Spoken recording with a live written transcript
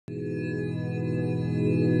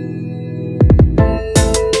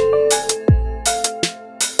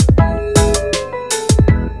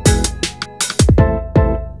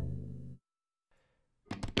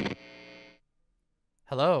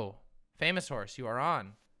Famous Horse, you are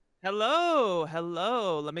on. Hello,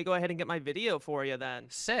 hello. Let me go ahead and get my video for you then.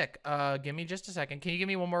 Sick. Give me just a second. Can you give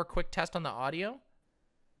me one more quick test on the audio?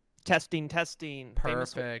 Testing, testing.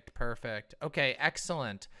 Perfect, perfect. Okay,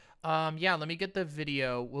 excellent. Yeah, let me get the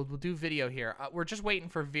video. We'll do video here. We're just waiting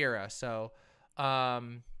for Vera, so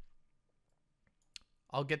I'll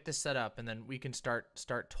get this set up and then we can start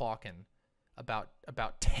talking about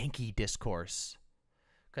tanky discourse.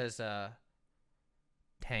 Cause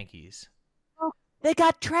tankies. Oh, they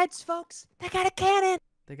got treads, folks. They got a cannon.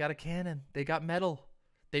 They got a cannon. They got metal.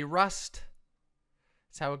 They rust.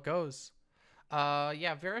 That's how it goes.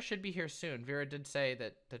 Yeah, Vera should be here soon. Vera did say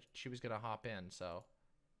that she was gonna hop in, so.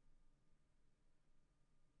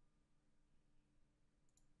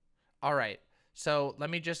 All right. So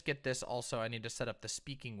let me just get this also. I need to set up the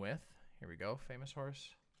speaking with. Here we go. Famous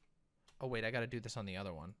Horse. Oh, wait. I got to do this on the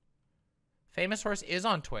other one. Famous Horse is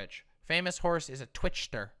on Twitch. Famous Horse is a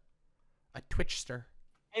Twitchster. A Twitchster.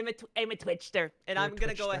 I'm a Twitchster. And I'm going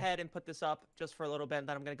to go ahead and put this up just for a little bit. And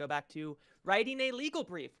then I'm going to go back to writing a legal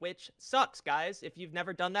brief, which sucks, guys. If you've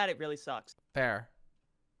never done that, it really sucks. Fair.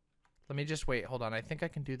 Let me just wait. Hold on. I think I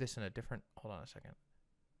can do this in a different... Hold on a second.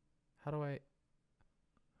 How do I...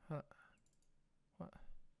 What?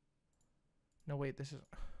 No, wait. This is...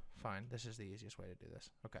 Fine. This is the easiest way to do this.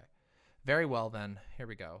 Okay. Very well, then. Here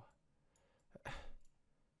we go.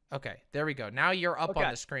 Okay, there we go. Now you're up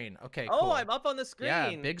on the screen. Okay, cool. Oh, I'm up on the screen.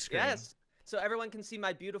 Yeah, big screen. Yes. So everyone can see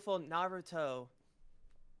my beautiful Naruto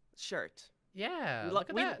shirt. Yeah, look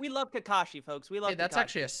at that. We love Kakashi, folks. We love Kakashi. That's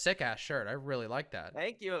actually a sick-ass shirt. I really like that.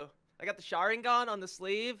 Thank you. I got the Sharingan on the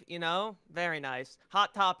sleeve, you know? Very nice.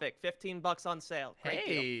 Hot Topic, 15 bucks on sale. Great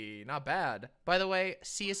deal. Not bad. By the way,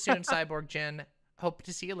 see you soon, Cyborg Jin. Hope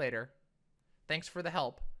to see you later. Thanks for the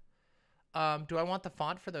help. Do I want the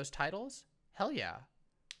font for those titles? Hell yeah.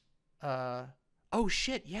 Oh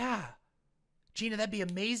shit, yeah. Gina, that'd be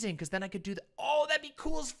amazing, because then I could do that. Oh, that'd be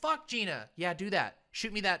cool as fuck, Gina. Yeah, do that.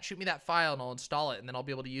 Shoot me that file and I'll install it, and then I'll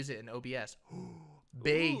be able to use it in OBS.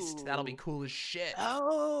 Based. Ooh. That'll be cool as shit.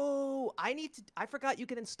 Oh, I forgot you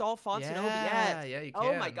can install fonts in OBS. Yeah, you can.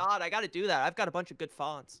 Oh my god, I gotta do that. I've got a bunch of good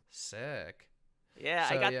fonts. Sick. Yeah,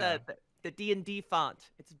 so, I got the D&D font.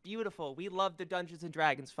 It's beautiful. We love the Dungeons and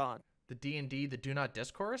Dragons font. The D&D, the Do Not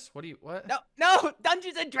Discourse? What? No,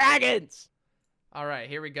 Dungeons and Dragons! All right,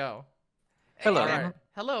 here we go. Hello. Right.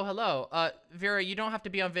 Hello. Vera, you don't have to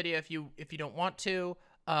be on video if you don't want to,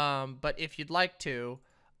 but if you'd like to,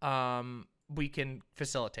 we can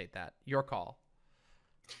facilitate that. Your call.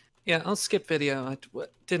 Yeah, I'll skip video. I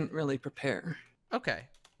didn't really prepare. Okay.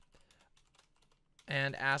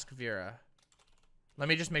 And ask Vera. Let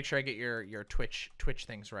me just make sure I get your Twitch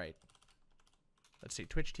things right. Let's see,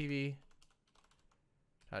 Twitch TV.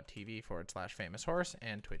 .tv/Famous Horse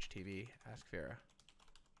and Twitch TV. Ask Vera.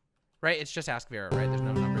 Right, it's just Ask Vera, right? There's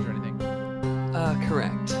no numbers or anything.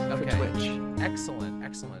 Correct. Okay. For Twitch.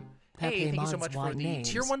 Excellent. Hey, thank you so much for the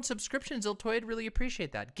tier 1 subscription, Ziltoid. Really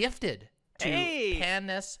appreciate that. Gifted to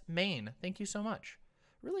Panis Main. Thank you so much.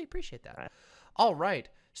 Really appreciate that. All right.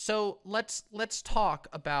 So let's talk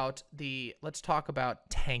about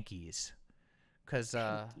tankies, because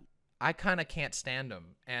I kind of can't stand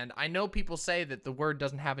them. And I know people say that the word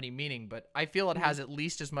doesn't have any meaning, but I feel it has at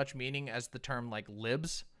least as much meaning as the term like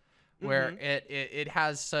libs, where it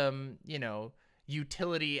has some, you know,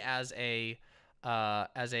 utility as a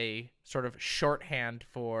sort of shorthand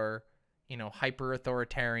for, you know, hyper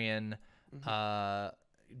authoritarian,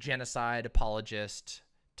 genocide apologist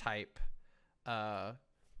type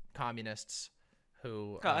communists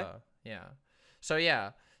who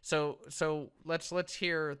So let's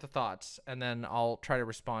hear the thoughts, and then I'll try to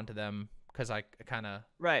respond to them, because I kind of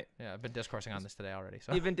I've been discoursing on this today already.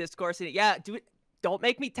 So you've been discoursing it. Yeah, don't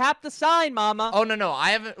make me tap the sign, Mama. Oh no,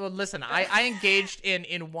 I haven't. Well, listen, I engaged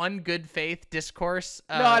in one good faith discourse.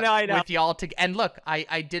 I know. With y'all and look,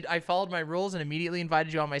 I followed my rules and immediately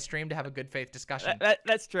invited you on my stream to have a good faith discussion.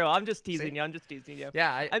 That's true. I'm just teasing you. I'm just teasing you.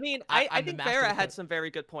 Yeah. I think Vera had some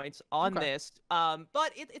very good points on this.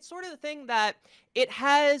 But it's sort of the thing that it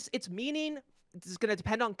has its meaning. It's going to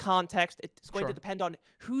depend on context. It's going to depend on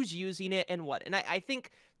who's using it and what. And I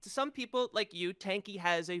think to some people like you, tanky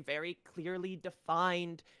has a very clearly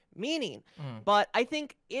defined meaning. But I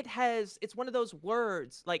think it's one of those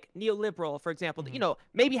words like neoliberal, for example, that, you know,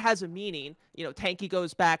 maybe has a meaning. You know, tanky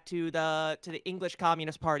goes back to the English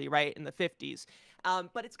Communist Party, right, in the 50s.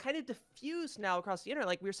 But it's kind of diffused now across the internet.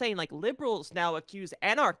 Like we were saying, like liberals now accuse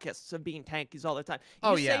anarchists of being tankies all the time.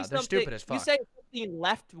 They're stupid as fuck. You say something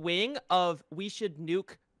left wing of we should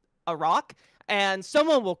nuke Iraq, and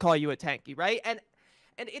someone will call you a tanky, right? And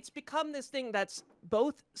And it's become this thing that's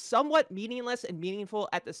both somewhat meaningless and meaningful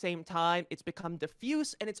at the same time. It's become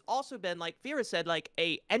diffuse, and it's also been, like Vera said, like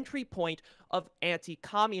a entry point of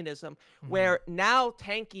anti-communism, where now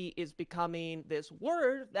tanky is becoming this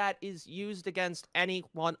word that is used against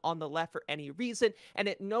anyone on the left for any reason, and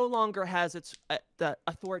it no longer has its the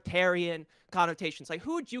authoritarian connotations. Like,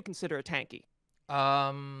 who would you consider a tanky?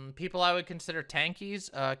 People I would consider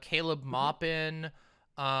tankies, Caleb Maupin,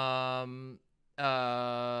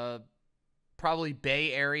 probably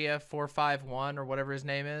Bay Area 451 or whatever his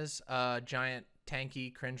name is, giant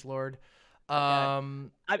tanky cringe lord. I've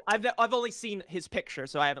only seen his picture,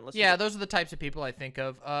 so I haven't listened. Yeah, those are the types of people I think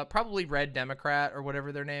of. Probably Red Democrat or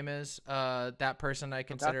whatever their name is. That person I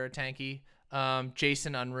consider a tanky.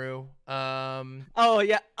 Jason Unruh. Oh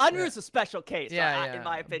yeah, Unruh's a special case. In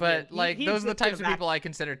my opinion. But like those are the types of people I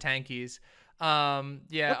consider tankies.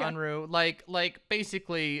 Unruh. Like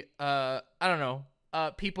basically, I don't know.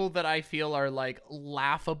 People that I feel are like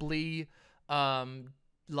laughably,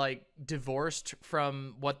 like divorced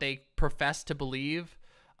from what they profess to believe.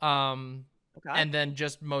 And then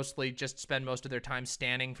just mostly spend most of their time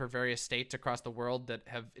standing for various states across the world that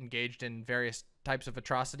have engaged in various types of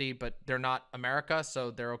atrocity, but they're not America, so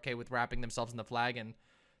they're okay with wrapping themselves in the flag and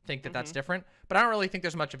think that that's different. But I don't really think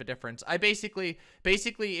there's much of a difference. I basically,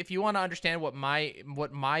 if you want to understand what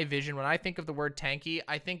my vision, when I think of the word tanky,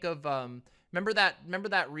 I think of remember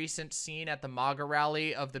that recent scene at the MAGA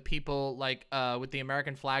rally of the people like with the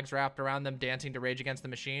American flags wrapped around them dancing to Rage Against the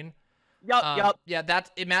Machine? Yup. Yeah,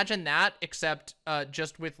 imagine that, except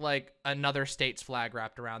just with like another state's flag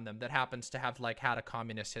wrapped around them that happens to have like had a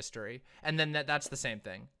communist history, and then that's the same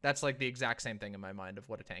thing. That's like the exact same thing in my mind of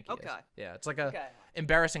what a tanky is. Yeah, it's like a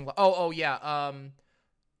embarrassing.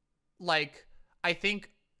 Like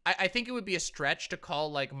I think it would be a stretch to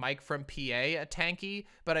call like Mike from PA a tanky,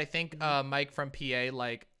 but I think Mike from PA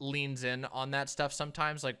like leans in on that stuff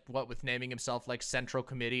sometimes, like what with naming himself like Central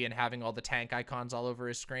Committee and having all the tank icons all over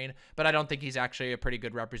his screen. But I don't think he's actually a pretty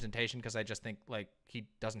good representation, because I just think like he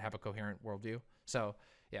doesn't have a coherent worldview. So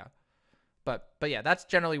yeah, but yeah, that's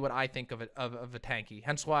generally what I think of a tanky.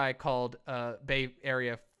 Hence why I called Bay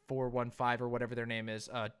Area 415 or whatever their name is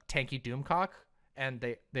tanky Doomcock. And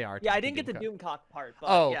they are. Yeah, I didn't get the Doomcock part.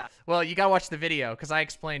 But yeah. Well, you gotta watch the video because I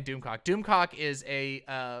explained Doomcock. Doomcock is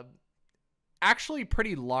a actually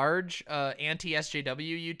pretty large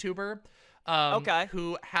anti-SJW YouTuber.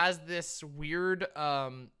 Who has this weird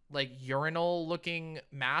like urinal looking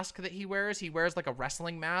mask that he wears. He wears like a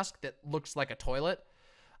wrestling mask that looks like a toilet.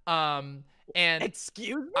 And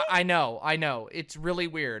excuse me? I know. It's really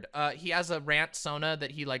weird. He has a rant Sona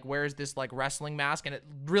that he like wears this like wrestling mask, and it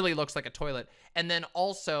really looks like a toilet. And then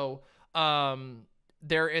also,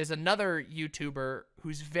 there is another YouTuber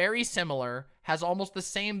who's very similar, has almost the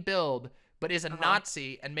same build, but is a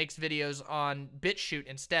Nazi and makes videos on BitChute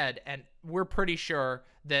instead. And we're pretty sure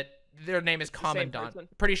that their name is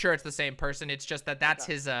Commandant. Pretty sure it's the same person. It's just that that's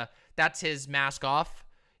his mask off.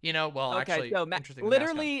 You know, well, actually, so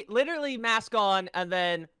literally mask on and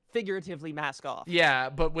then figuratively mask off. Yeah,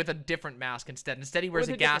 but with a different mask instead. Instead, he wears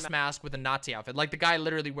a gas mask with a Nazi outfit. Like the guy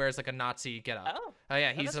literally wears like a Nazi getup. Oh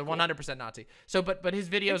yeah, he's a 100% Nazi. So, but his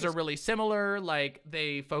videos are really similar. Like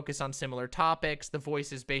they focus on similar topics. The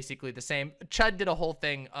voice is basically the same. Chud did a whole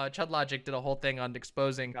thing. Chud Logic did a whole thing on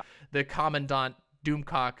exposing the Commandant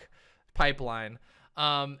Doomcock pipeline.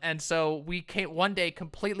 And so we came one day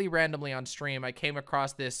completely randomly on stream. I came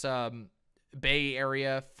across this Bay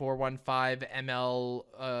Area 415 ML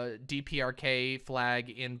DPRK flag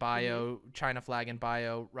in bio, China flag in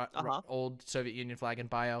bio, old Soviet Union flag in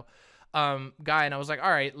bio guy, and I was like,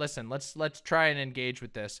 all right, listen, let's try and engage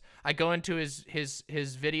with this. I go into his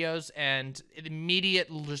videos, and immediate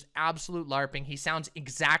just absolute LARPing. He sounds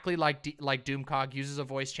exactly like Doomcock, uses a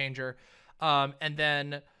voice changer, and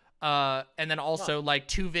then also like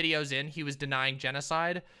 2 videos in, he was denying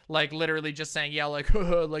genocide, like literally just saying, yeah, like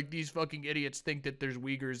like these fucking idiots think that there's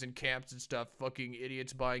Uyghurs in camps and stuff, fucking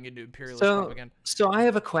idiots buying into imperialist propaganda. So I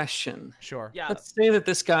have a question. Sure. Yeah. Let's say that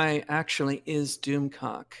this guy actually is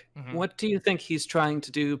Doomcock. What do you think he's trying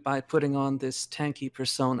to do by putting on this tanky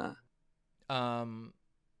persona? I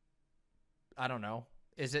don't know.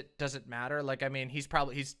 Does it matter? Like, I mean, he's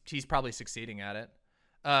probably succeeding at it.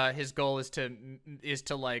 His goal is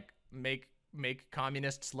to like make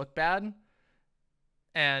communists look bad,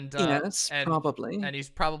 and probably, and he's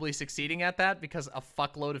probably succeeding at that because a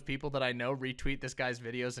fuckload of people that I know retweet this guy's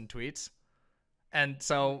videos and tweets, and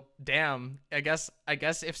so damn, I guess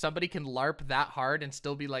if somebody can LARP that hard and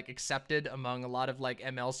still be like accepted among a lot of like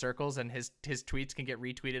ML circles, and his tweets can get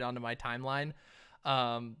retweeted onto my timeline,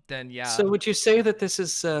 then yeah. So would you say that this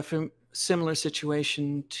is similar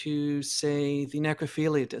situation to, say, the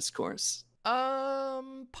necrophilia discourse?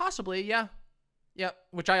 Possibly, yeah. Yeah,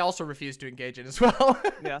 which I also refuse to engage in as well.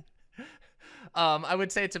 Yeah. I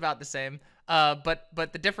would say it's about the same. But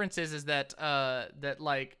the difference is that that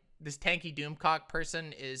like this tanky doomcock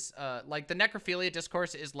person is like the necrophilia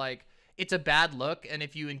discourse is like it's a bad look, and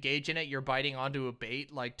if you engage in it, you're biting onto a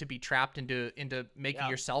bait, like to be trapped into making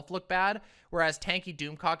yourself look bad. Whereas tanky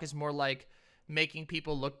doomcock is more like making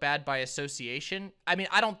people look bad by association. I mean,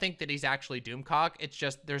 I don't think that he's actually doomcock. It's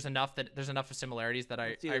just there's enough of similarities that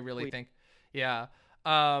I really think. Yeah.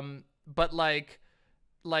 But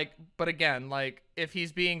but again, like if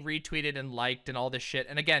he's being retweeted and liked and all this shit,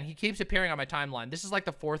 and again, he keeps appearing on my timeline. This is like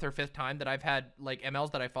the 4th or 5th time that I've had like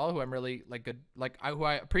MLs that I follow who I'm really like good, like who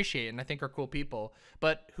I appreciate and I think are cool people,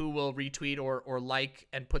 but who will retweet or like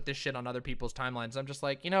and put this shit on other people's timelines. I'm just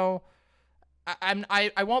like, you know,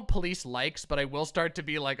 I won't police likes, but I will start to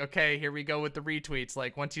be like, okay, here we go with the retweets.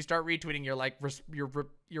 Like once you start retweeting, you're like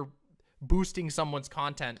you're boosting someone's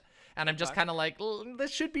content, and I'm just kind of like,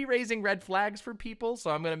 this should be raising red flags for people,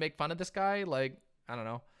 so I'm gonna make fun of this guy. Like I don't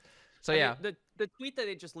know. So yeah, mean, the tweet that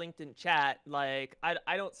they just linked in chat, like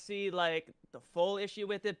I don't see like the full issue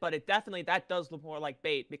with it, but it definitely that does look more like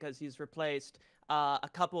bait because he's replaced a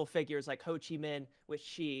couple of figures like Ho Chi Minh with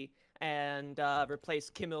Xi, and replace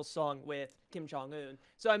Kim Il Sung with Kim Jong Un.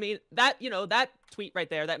 So I mean that that tweet right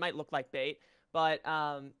there that might look like bait, but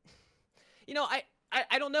I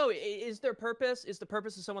don't know. Is the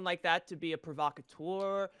purpose of someone like that to be a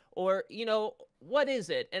provocateur, or what is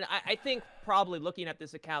it? And I think probably looking at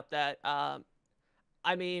this account that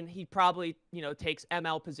I mean he probably takes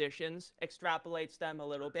ML positions, extrapolates them a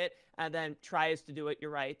little bit, and then tries to do it. You're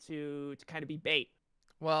right to kind of be bait.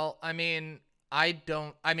 Well, I mean. I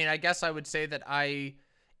guess I would say that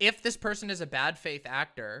if this person is a bad faith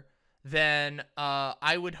actor, then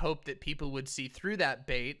I would hope that people would see through that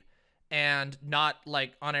bait and not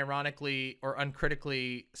like unironically or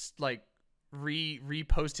uncritically like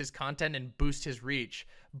repost his content and boost his reach.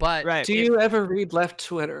 But do you ever read left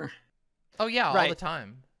Twitter? Oh yeah, all the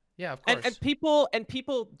time. Yeah, of course. And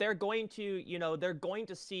people they're going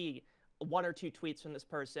to see 1 or 2 tweets from this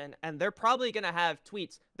person, and they're probably going to have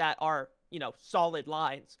tweets that are solid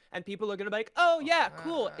lines, and people are gonna be like, oh yeah,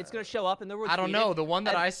 cool, it's gonna show up in the retweet. I don't know, the one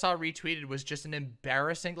that I saw retweeted was just an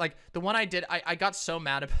embarrassing, like the one I did, I got so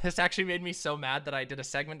mad about this, actually made me so mad that I did a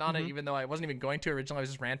segment on it, even though I wasn't even going to originally. I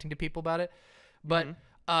was just ranting to people about it. But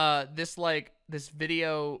this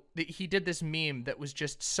video, he did this meme that was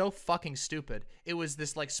just so fucking stupid. It was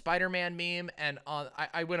this like Spider-Man meme, and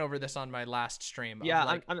I went over this on my last stream. Yeah,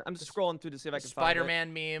 like, I'm scrolling through to see if I can find it.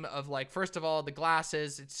 Spider-Man meme of like, first of all, the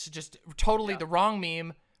glasses. It's just totally the wrong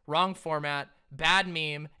meme, wrong format, bad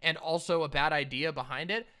meme, and also a bad idea behind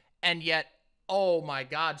it. And yet, oh my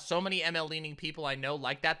God, so many ML leaning people I know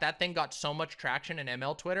like that. That thing got so much traction in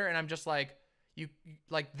ML Twitter, and I'm just like,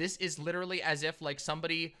 like this is literally as if like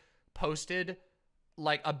somebody posted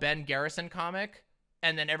like a Ben Garrison comic,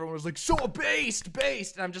 and then everyone was like, so based,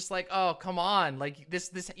 and I'm just like, oh come on, like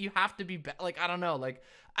this you have to be like, I don't know, like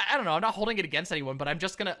I don't know, I'm not holding it against anyone, but I'm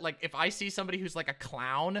just gonna, like, if I see somebody who's like a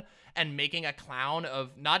clown and making a clown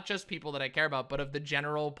of not just people that I care about, but of the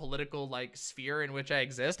general political like sphere in which I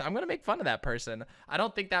exist, I'm gonna make fun of that person. I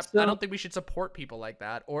don't think we should support people like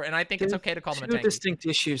that, and I think it's okay to call them a tanky. Two distinct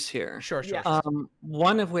issues here. Sure. Yeah.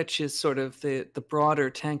 One of which is sort of the broader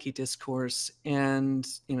tanky discourse, and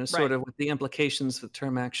sort of what the implications of the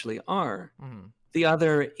term actually are. The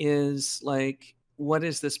other is like, what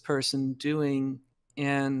is this person doing,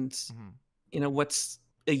 and what's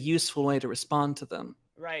a useful way to respond to them.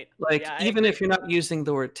 Right. Like, even if you're not using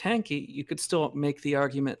the word tanky, you could still make the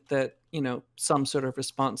argument that some sort of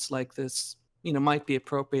response like this might be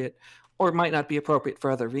appropriate, or might not be appropriate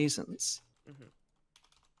for other reasons.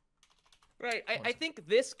 Right. I think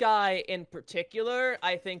this guy in particular,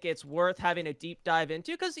 I think it's worth having a deep dive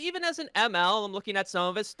into, because even as an ML, I'm looking at some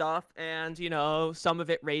of his stuff, and some of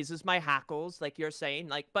it raises my hackles, like you're saying,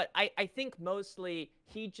 like, but I think mostly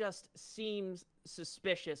he just seems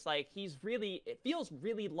suspicious. Like it feels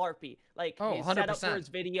really LARPy, like his 100%. setup for his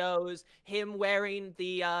videos, him wearing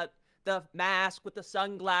the mask with the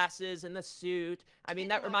sunglasses and the suit. I mean,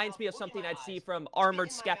 that reminds me of something I'd see from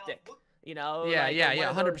Armored Skeptic. Yeah,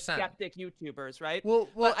 100%. Skeptic YouTubers, right?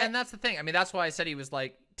 Well, and that's the thing. I mean, that's why I said he was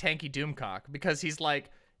like tanky doomcock, because he's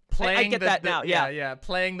like playing I get that now. Yeah,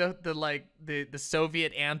 playing the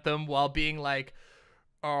Soviet anthem while being like,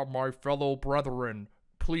 "Oh, my fellow brethren,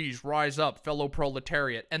 please rise up, fellow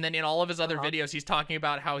proletariat." And then in all of his other videos, he's talking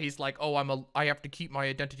about how he's like, "Oh, I have to keep my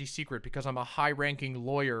identity secret because I'm a high-ranking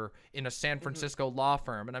lawyer in a San Francisco law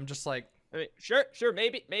firm." And I'm just like, I mean, sure,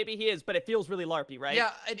 maybe he is, but it feels really LARPy, right?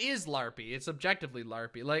 Yeah, it is LARPy. It's objectively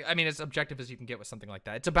LARPy. Like, I mean, as objective as you can get with something like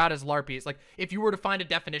that. It's about as LARPy. It's like, if you were to find a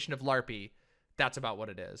definition of LARPy, that's about what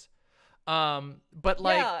it is. But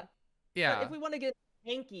like, yeah. But if we want to get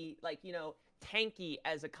tanky, like, tanky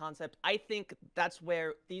as a concept, I think that's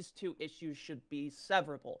where these two issues should be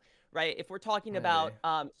severable, right? If we're talking about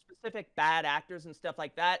specific bad actors and stuff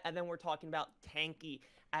like that, and then we're talking about tanky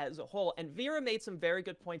as a whole. And Vera made some very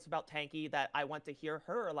good points about tanky that I want to hear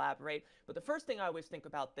her elaborate. But the first thing I always think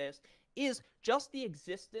about this is just the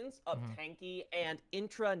existence of tanky and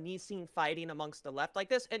intra-Nissan fighting amongst the left like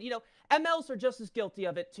this. And, MLs are just as guilty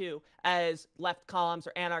of it, too, as left comms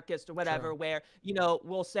or anarchists or whatever, where,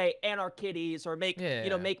 we'll say anarchities or make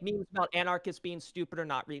memes about anarchists being stupid or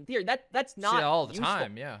not reading theory. That's not all the useful.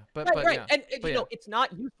 time, yeah. But right. Yeah. And, it's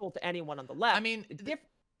not useful to anyone on the left. I mean,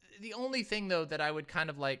 the only thing, though, that I would kind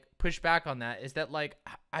of like push back on that is that, like,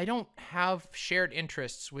 I don't have shared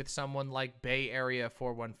interests with someone like Bay Area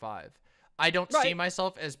 415. I don't see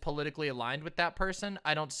myself as politically aligned with that person.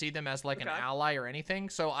 I don't see them as like an ally or anything.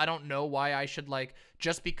 So I don't know why I should, like,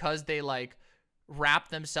 just because they like wrap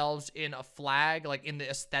themselves in a flag, like in the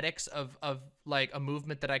aesthetics of like a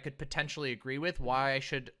movement that I could potentially agree with, why I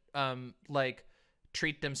should like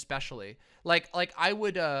treat them specially. Like I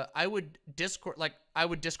would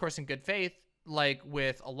discourse in good faith, like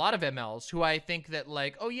with a lot of MLs who I think that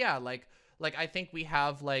like, oh yeah, like I think we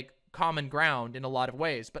have like common ground in a lot of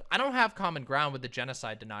ways, but I don't have common ground with the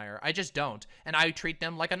genocide denier. I just don't. And I treat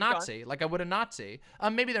them like a Nazi, like I would a Nazi.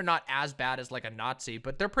 Maybe they're not as bad as like a Nazi,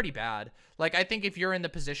 but they're pretty bad. Like, I think if you're in the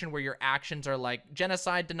position where your actions are like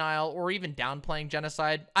genocide denial or even downplaying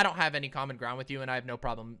genocide, I don't have any common ground with you, and I have no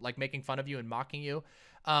problem like making fun of you and mocking you,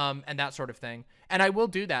 and that sort of thing. And I will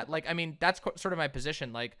do that. Like, I mean, that's sort of my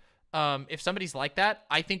position. Like, if somebody's like that,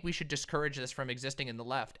 I think we should discourage this from existing in the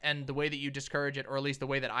left. And the way that you discourage it, or at least the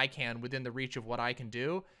way that I can within the reach of what I can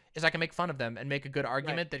do, is I can make fun of them and make a good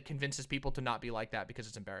argument that convinces people to not be like that because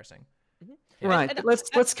it's embarrassing. Right. And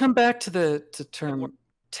let's come back to the term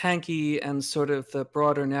tanky and sort of the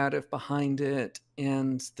broader narrative behind it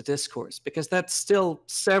and the discourse, because that's still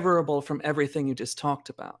severable from everything you just talked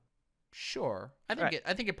about. Sure.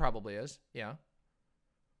 I think it probably is. Yeah.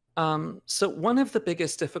 So one of the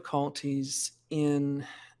biggest difficulties in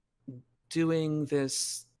doing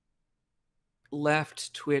this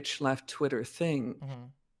left Twitch, left Twitter thing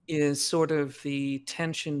is sort of the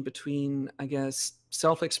tension between, I guess,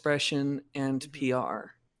 self-expression and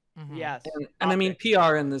PR. Yes. And I mean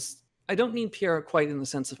PR in this, I don't mean PR quite in the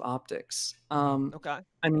sense of optics.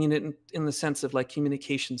 I mean it in the sense of like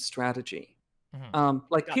communication strategy.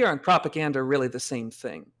 Like PR and propaganda are really the same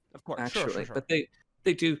thing, of course, actually, but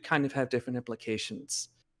they do kind of have different implications.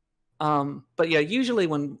 But yeah, usually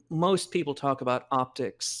when most people talk about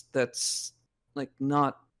optics, that's like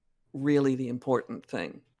not really the important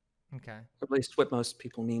thing. Okay. Or at least what most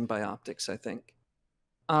people mean by optics, I think.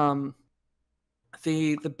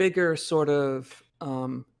 The bigger sort of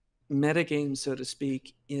metagame, so to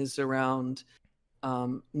speak, is around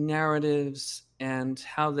narratives and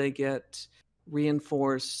how they get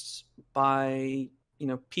reinforced by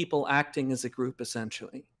people acting as a group,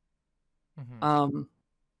 essentially.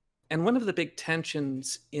 And one of the big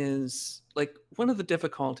tensions is, like, one of the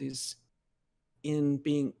difficulties in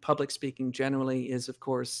being public speaking generally is, of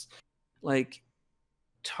course, like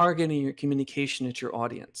targeting your communication at your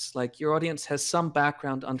audience. Like, your audience has some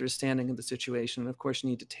background understanding of the situation, and of course you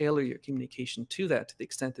need to tailor your communication to that to the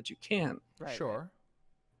extent that you can. Right. Sure.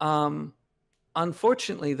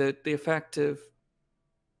 Unfortunately, the effect of,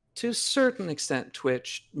 to a certain extent,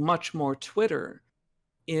 Twitch, much more Twitter,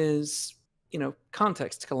 is,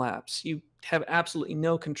 context collapse. You have absolutely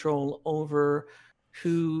no control over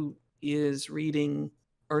who is reading,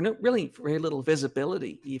 or really very little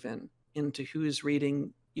visibility even into who's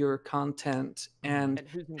reading your content and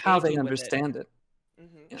how they understand it.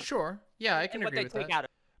 Yeah. Sure. Yeah, I can agree with that.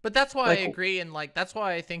 But that's why I agree, and like that's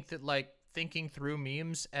why I think that like thinking through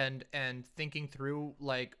memes and thinking through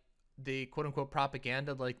like the quote unquote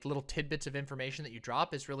propaganda, like little tidbits of information that you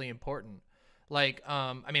drop, is really important. Like,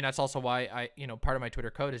 I mean, that's also why I, part of my Twitter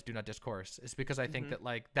code is do not discourse. It's because I think that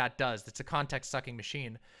like it's a context sucking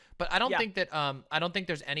machine. But I don't think that, I don't think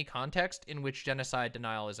there's any context in which genocide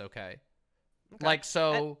denial is okay. Like,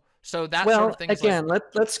 so that sort of thing is again,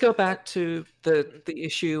 let's go back to the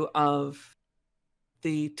issue of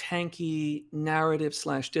the tanky narrative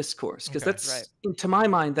 / discourse, because that's, to my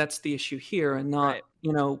mind, that's the issue here, and not,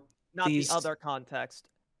 not the other context.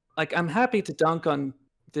 Like, I'm happy to dunk on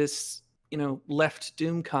this, left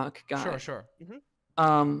doomcock guy. Sure.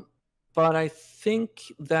 But I think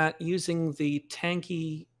that using the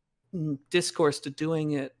tanky discourse to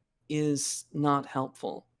doing it is not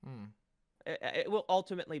helpful. It will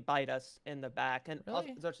ultimately bite us in the back. And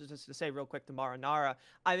really? just to say real quick to Marinara,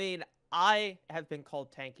 I mean, I have been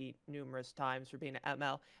called tanky numerous times for being an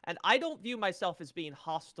ML, and I don't view myself as being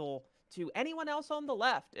hostile to anyone else on the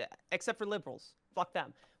left, except for liberals. Fuck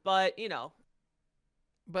them. But, you know.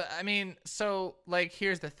 But, I mean, so, like,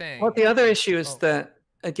 here's the thing. Well, the other issue is that,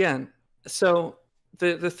 again, so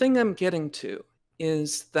the thing I'm getting to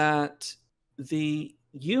is that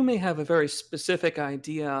you may have a very specific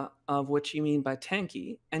idea of what you mean by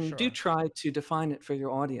tanky, and you do try to define it for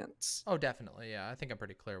your audience. Oh, definitely, yeah. I think I'm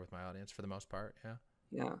pretty clear with my audience for the most part, yeah.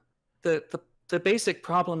 Yeah. The basic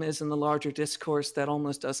problem is in the larger discourse that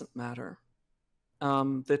almost doesn't matter.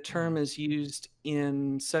 The term is used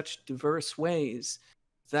in such diverse ways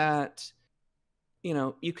that, you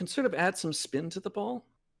know, you can sort of add some spin to the ball,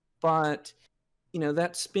 but, you know,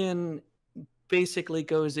 that spin basically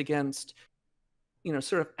goes against, you know,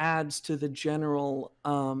 sort of adds to the general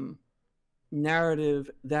narrative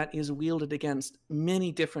that is wielded against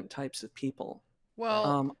many different types of people.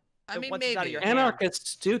 Well, I mean, maybe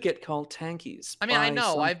anarchists do get called tankies. I mean, I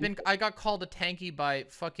know I got called a tankie by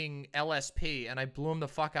fucking LSP, and I blew him the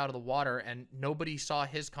fuck out of the water, and nobody saw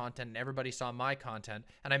his content, and everybody saw my content,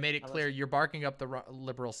 and I made it clear you're barking up the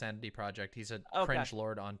liberal sanity project. He's a cringe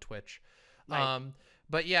lord on Twitch. Right.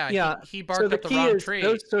 But yeah, he barked up the wrong tree.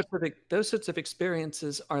 Those sorts of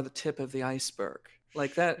experiences are the tip of the iceberg.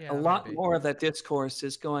 Like that, a lot more of that discourse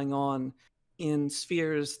is going on in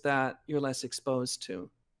spheres that you're less exposed to.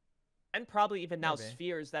 And probably even now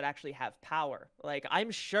spheres that actually have power. Like,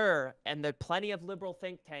 I'm sure, and there are plenty of liberal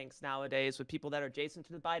think tanks nowadays with people that are adjacent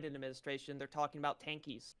to the Biden administration, they're talking about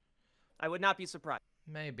tankies. I would not be surprised.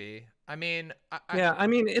 Maybe. I mean, I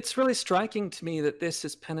mean, it's really striking to me that this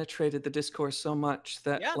has penetrated the discourse so much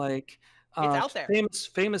that, like, it's out there.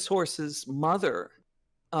 FamousHorse's mother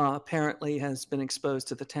apparently has been exposed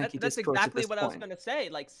to the tanky discourse. That's exactly what I was going to say.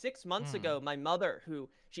 Like 6 months ago, my mother,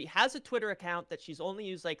 she has a Twitter account that she's only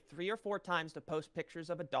used like 3 or 4 times to post pictures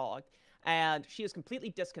of a dog, and she is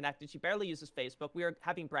completely disconnected. She barely uses Facebook. We were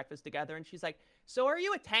having breakfast together, and she's like, "So are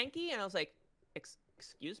you a tanky?" And I was like,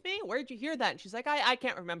 "Excuse me? Where did you hear that?" And she's like, I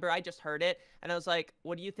can't remember. I just heard it. And I was like,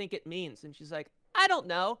 "What do you think it means?" And she's like, "I don't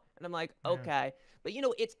know." And I'm like, "Okay." But, you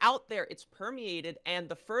know, it's out there. It's permeated. And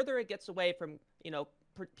the further it gets away from, you know,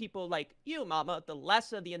 people like you, Mama, the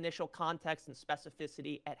less of the initial context and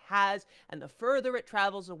specificity it has, and the further it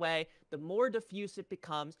travels away, the more diffuse it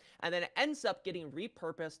becomes, and then it ends up getting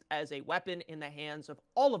repurposed as a weapon in the hands of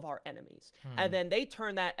all of our enemies. And then they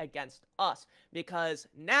turn that against us, because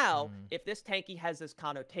now, if this tanky has this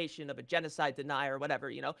connotation of a genocide denier or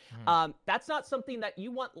whatever, you know, that's not something that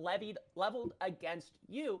you want leveled against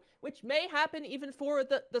you, which may happen even for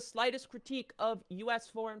the slightest critique of U.S.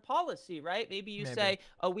 foreign policy, right? Maybe you say,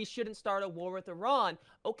 "Oh, we shouldn't start a war with Iran."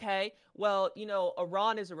 Okay, well, you know,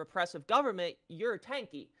 Iran is a repressive government. You're a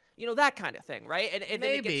tanky. You know, that kind of thing, right? And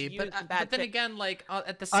maybe, but then again, like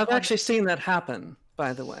at the I've actually seen that happen,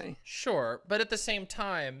 by the way. Sure, but at the same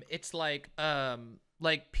time, it's like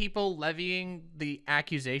people levying the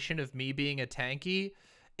accusation of me being a tanky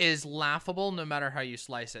is laughable no matter how you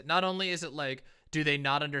slice it. Not only is it like, do they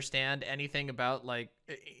not understand anything about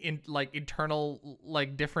internal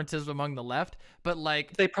like differences among the left, but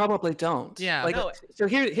like they probably don't. Yeah. Like, so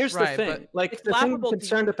here's the thing. Like the thing I'm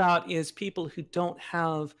concerned about is people who don't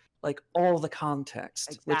have like all the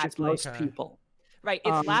context, which is most people. Right.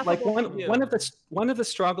 It's laughable. Like one of the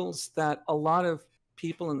struggles that a lot of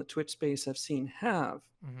people in the Twitch space have seen have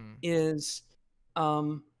is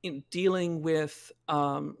in dealing with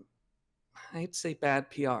I'd say bad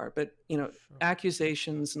PR, but you know,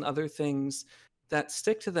 accusations and other things that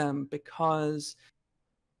stick to them because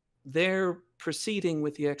they're proceeding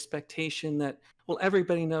with the expectation that, well,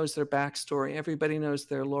 everybody knows their backstory, everybody knows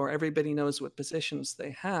their lore, everybody knows what positions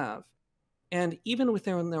they have. And even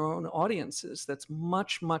within their own audiences, that's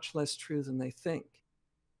much, much less true than they think.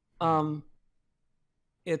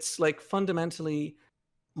 It's like fundamentally,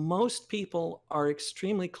 most people are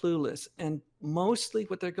extremely clueless, and mostly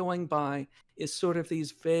what they're going by is sort of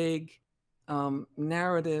these vague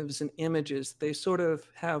narratives and images they sort of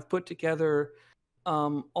have put together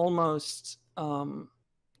almost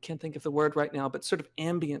can't think of the word right now, but sort of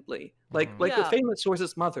ambiently, like the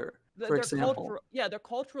FamousHorse's mother. for example. They're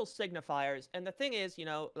cultural signifiers. And the thing is,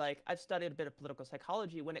 like I've studied a bit of political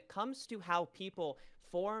psychology. When it comes to how people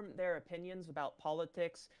form their opinions about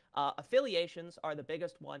politics, affiliations are the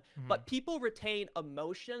biggest one, but people retain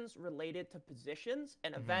emotions related to positions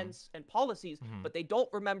and events and policies, but they don't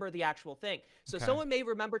remember the actual thing. So someone may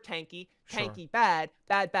remember tanky, bad,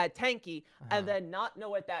 tanky, and then not know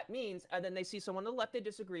what that means, and then they see someone on the left they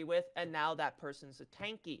disagree with, and now that person's a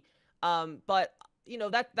tanky. But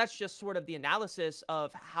that's just sort of the analysis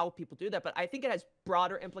of how people do that. But I think it has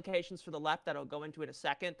broader implications for the left that I'll go into in a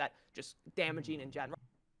second, that just damaging in general.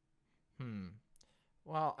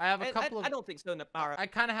 Well, I have a couple of... I don't think so. I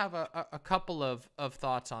kind of have a couple of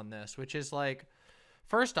thoughts on this, which is like,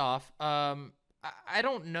 first off, I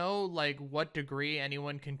don't know like what degree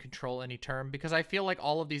anyone can control any term, because I feel like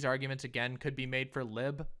all of these arguments again could be made for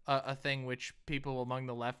lib, a thing which people among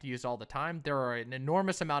the left use all the time. There are an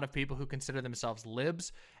enormous amount of people who consider themselves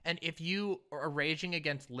libs, and if you are raging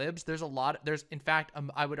against libs, there's in fact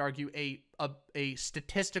I would argue a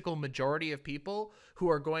statistical majority of people who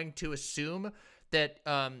are going to assume that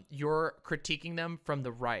you're critiquing them from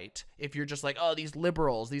the right if you're just like, oh, these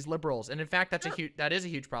liberals, and in fact that is a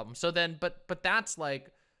huge problem. So then but that's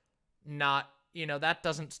like not, that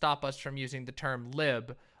doesn't stop us from using the term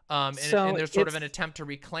lib, and there's sort of an attempt to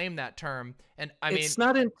reclaim that term, and I mean it's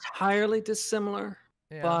not entirely dissimilar,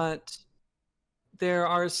 but there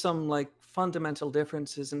are some like fundamental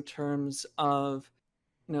differences in terms of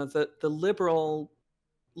the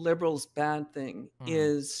liberals bad thing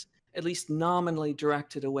is at least nominally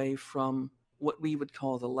directed away from what we would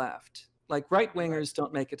call the left. Like right-wingers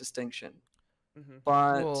don't make a distinction,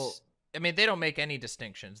 but I mean, they don't make any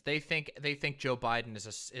distinctions. They think Joe Biden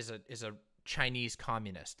is a Chinese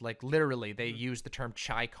communist. Like literally, they use the term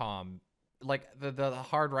Chi-Com. Like the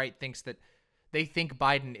hard right thinks that they think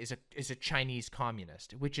Biden is a Chinese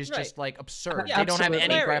communist, which is just like absurd. They don't have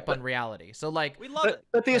any grip on reality. So like, we love it.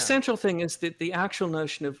 But the essential thing is that the actual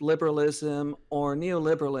notion of liberalism or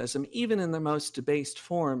neoliberalism, even in their most debased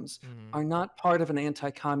forms, are not part of an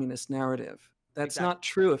anti-communist narrative. That's not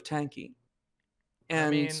true of Tanky. And I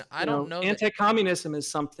mean, I don't know. Anti-communism is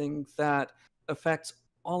something that affects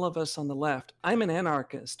all of us on the left. I'm an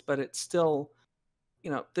anarchist, but it's still,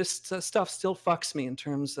 this stuff still fucks me in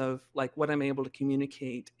terms of like what I'm able to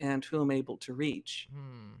communicate and who I'm able to reach.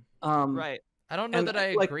 Right. I don't know that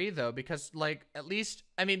I agree though, because like, at least,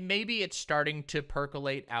 I mean, maybe it's starting to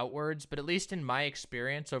percolate outwards, but at least in my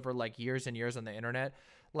experience over like years and years on the internet,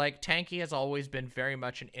 like tanky has always been very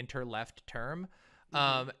much an inter-left term.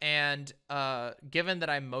 And given that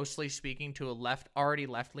I'm mostly speaking to a already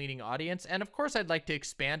left-leaning audience, and of course I'd like to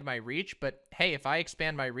expand my reach, but hey, if I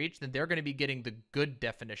expand my reach, then they're going to be getting the good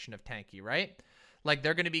definition of tanky, right? Like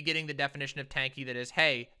they're going to be getting the definition of tanky that is,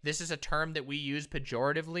 hey, this is a term that we use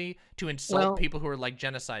pejoratively to insult people who are like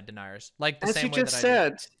genocide deniers. Like the same way that I as you just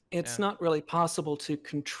said, it's not really possible to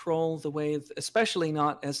control the way, especially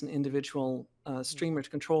not as an individual streamer, to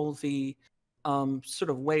control the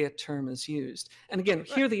sort of way a term is used. And again,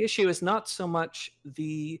 here the issue is not so much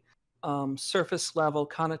the surface level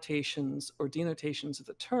connotations or denotations of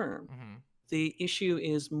the term. The issue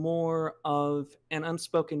is more of an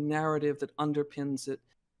unspoken narrative that underpins it,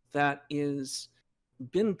 that is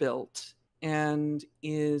been built and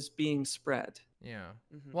is being spread.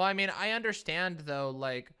 Well, I mean, I understand though,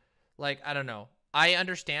 like I don't know, I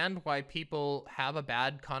understand why people have a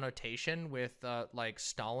bad connotation with like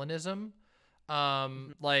Stalinism,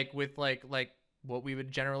 like with like what we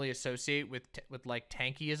would generally associate with like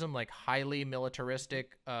tankyism, like highly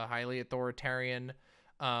militaristic, highly authoritarian,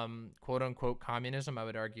 quote unquote communism. I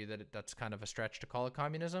would argue that that's kind of a stretch to call it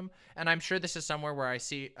communism. And I'm sure this is somewhere where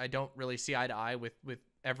I don't really see eye to eye with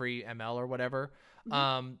every ML or whatever.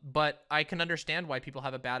 But I can understand why people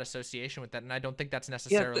have a bad association with that. And I don't think that's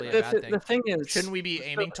necessarily a bad thing. The thing is, shouldn't we be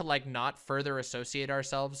aiming to like not further associate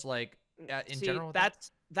ourselves like in general?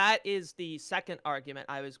 That is the second argument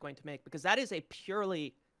I was going to make, because that is a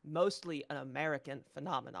mostly an American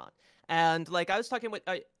phenomenon. And like I was talking with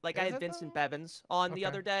I had Vincent Bevins on the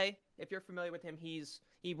other day. If you're familiar with him,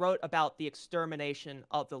 he wrote about the extermination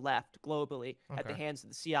of the left globally at the hands of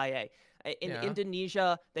the CIA. In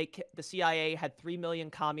Indonesia, the CIA had 3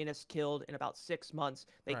 million communists killed in about 6 months.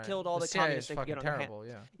 They killed all the communists they could get on their terrible,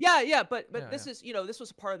 hand. But this is, this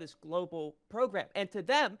was a part of this global program. And to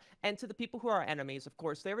them, and to the people who are enemies, of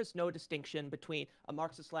course, there is no distinction between a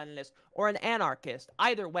Marxist-Leninist or an anarchist.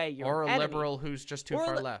 Either way, you're an enemy. Liberal who's just too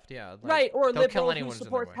far left, or a liberal who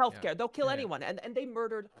supports healthcare. They'll kill anyone, and they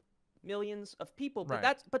murdered millions of people.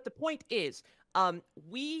 But but the point is,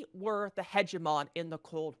 we were the hegemon in the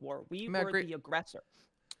Cold War. We were the aggressor.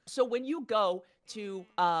 So when you go to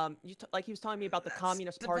like he was telling me about the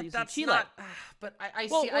communist parties in Chile. Not, but I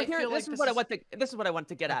see. I feel like this is what I want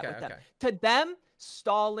to get at with them. Okay. To them,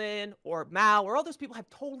 Stalin or Mao or all those people have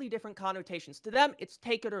totally different connotations. To them, it's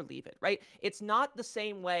take it or leave it, right? It's not the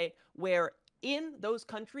same way where in those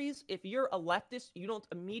countries, if you're a leftist, you don't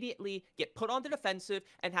immediately get put on the defensive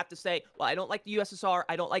and have to say, well, I don't like the USSR,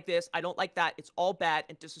 I don't like this, I don't like that, it's all bad,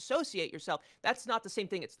 and disassociate yourself. That's not the same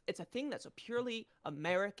thing. It's a thing that's a purely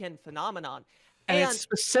American phenomenon. And it's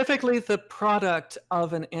specifically the product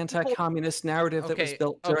of an anti-communist narrative that was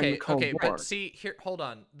built during the Cold War. But see, here, hold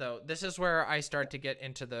on, though. This is where I start to get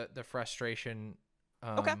into the frustration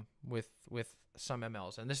with some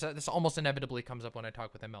MLs. And this almost inevitably comes up when I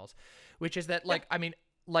talk with MLs, which is that, like, I mean,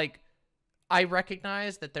 like, I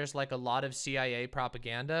recognize that there's, like, a lot of CIA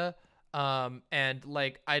propaganda, and,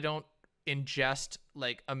 like, I don't ingest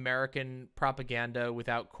like American propaganda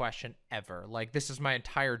without question ever. Like, this is my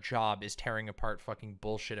entire job, is tearing apart fucking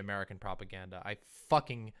bullshit American propaganda. I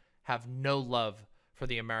fucking have no love for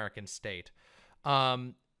the American state.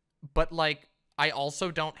 But like, I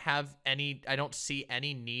also don't see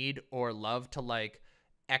any need or love to like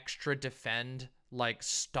extra defend like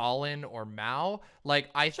Stalin or Mao.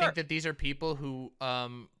 Like, I think that these are people who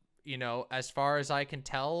you know, as far as I can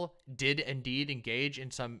tell, did indeed engage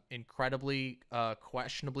in some incredibly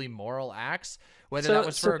questionably moral acts. Whether that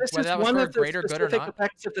was for greater good or not. One of the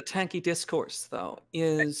effects of the tankie discourse, though,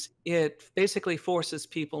 is it basically forces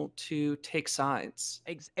people to take sides.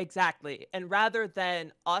 Exactly, and rather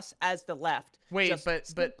than us as the left. Wait,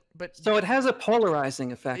 but so it has a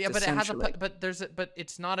polarizing effect. Yeah, but it has but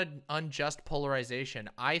it's not an unjust polarization.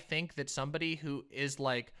 I think that somebody who is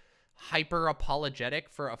like hyper apologetic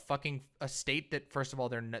for a state that, first of all,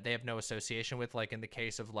 they have no association with, like in the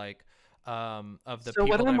case of like of the so people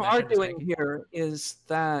what that I'm I arguing here is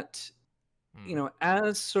that you know,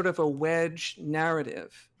 as sort of a wedge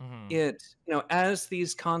narrative, it, you know, as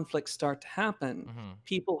these conflicts start to happen,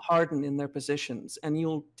 people harden in their positions, and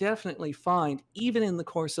you'll definitely find, even in the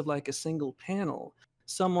course of like a single panel,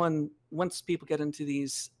 once people get into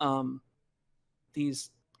these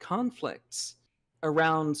conflicts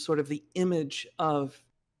around sort of the image of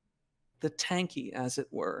the tankie, as it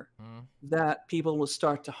were, that people will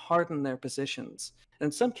start to harden their positions. And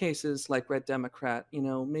in some cases, like Red Democrat, you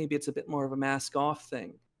know, maybe it's a bit more of a mask off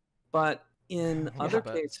thing. But in other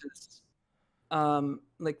cases,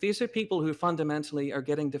 like, these are people who fundamentally are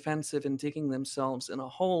getting defensive and digging themselves in a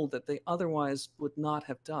hole that they otherwise would not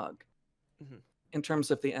have dug in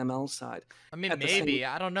terms of the ML side. I mean, maybe,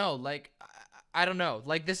 I don't know. Like, I don't know.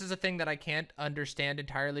 Like, this is a thing that I can't understand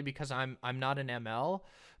entirely because I'm not an ML.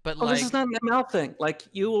 But like, this is not an ML thing. Like,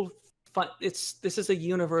 you will find this is a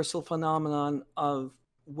universal phenomenon of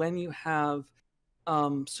when you have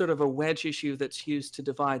sort of a wedge issue that's used to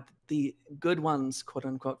divide the good ones, quote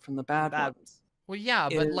unquote, from the bad ones. Well, yeah,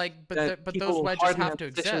 but like, but those wedges have to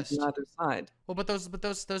exist. On either side. Well, but those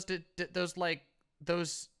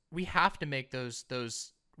we have to make those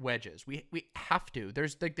wedges. We have to.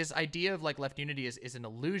 There's like this idea of like left unity is an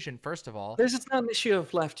illusion, first of all. This is not an issue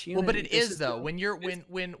of left unity. Well, but it is though. When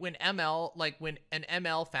ML, like when an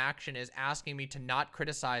ML faction is asking me to not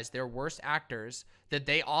criticize their worst actors that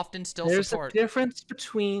they often still support. There's a difference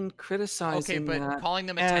between criticizing. Okay, but calling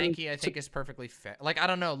them a tankie, I think, is perfectly fair. Like, I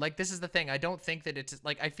don't know. Like, this is the thing. I don't think that it's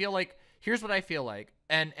like, I feel like, here's what I feel like,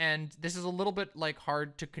 and this is a little bit like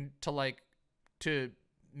hard to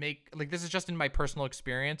make, like, this is just in my personal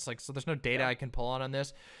experience, like, so there's no data I can pull on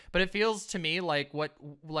this, but it feels to me like what,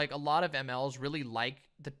 like, a lot of MLs really like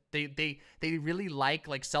they really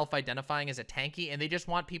like self-identifying as a tankie, and they just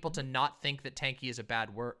want people to not think that tankie is a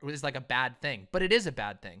bad word, is like a bad thing, but it is a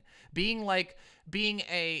bad thing. Being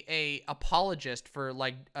a apologist for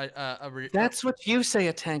like that's what you say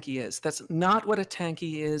a tankie is. That's not what a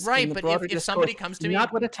tankie is. Right, but if somebody comes to me,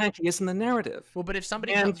 not what a tankie is in the narrative. Well, but if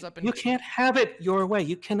somebody comes up and you can't have it your way.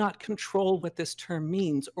 You cannot control what this term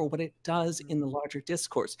means or what it does in the larger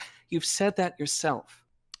discourse. You've said that yourself.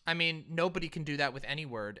 I mean, nobody can do that with any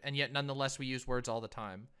word, and yet nonetheless we use words all the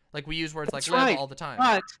time. Like, we use words like live all the time.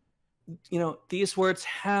 But, you know, these words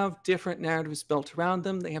have different narratives built around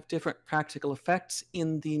them. They have different practical effects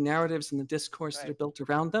in the narratives and the discourse that are built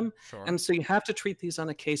around them. Sure. And so you have to treat these on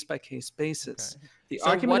a case-by-case basis. Okay. The so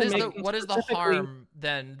argument what is the harm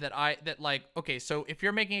then okay, so if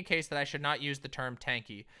you're making a case that I should not use the term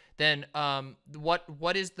tankie, then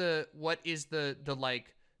what is the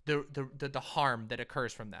harm that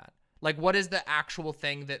occurs from that? Like, what is the actual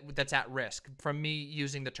thing that's at risk from me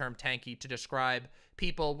using the term tanky to describe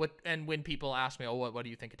people? And when people ask me, oh, what do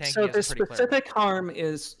you think a tanky is? So the pretty specific clear. harm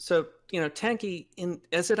is, so, tanky,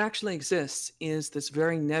 as it actually exists, is this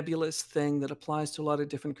very nebulous thing that applies to a lot of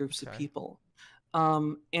different groups of people.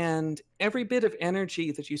 And every bit of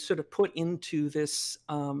energy that you sort of put into this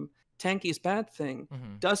tanky is bad thing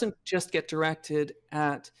doesn't just get directed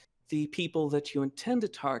at the people that you intend to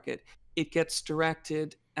target. It gets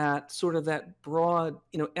directed at sort of that broad,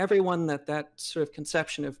 everyone that sort of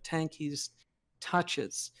conception of tankies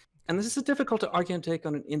touches. And this is difficult to argue and take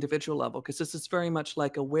on an individual level, because this is very much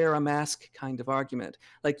like a wear a mask kind of argument.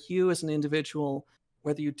 Like, you as an individual,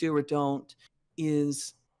 whether you do or don't,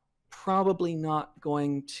 is probably not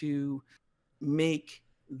going to make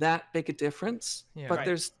that big a difference. But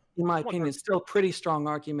there's, in my opinion, still a pretty strong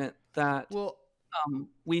argument that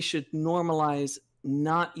we should normalize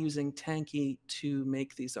not using tanky to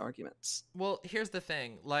make these arguments. Well, here's the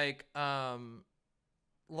thing. I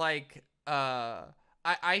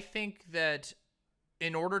think that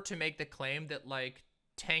in order to make the claim that like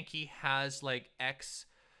tanky has like X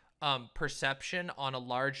perception on a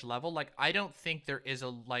large level, like I don't think there is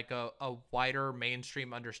a wider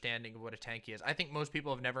mainstream understanding of what a tanky is. I think most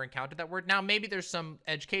people have never encountered that word. Now, maybe there's some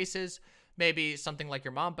edge cases, maybe something like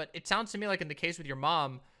your mom, but it sounds to me like in the case with your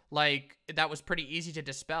mom, like that was pretty easy to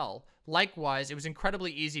dispel. Likewise, it was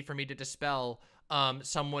incredibly easy for me to dispel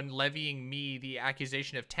someone levying me the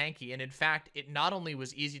accusation of tanky. And in fact, it not only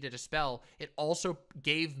was easy to dispel, it also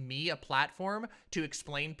gave me a platform to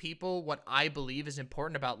explain people what I believe is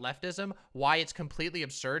important about leftism, why it's completely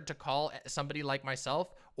absurd to call somebody like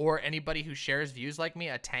myself or anybody who shares views like me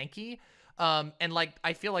a tanky. And like,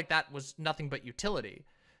 I feel like that was nothing but utility.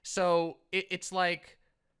 So it's like,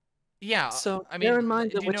 yeah. So I mean, bear in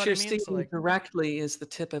mind that you know what you're I mean? seeing So, like, directly is the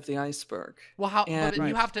tip of the iceberg. well, how? And,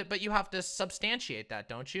 But you have to substantiate that,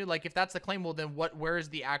 don't you? Like, if that's the claim, well, then where is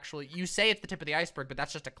the actual? You say it's the tip of the iceberg, but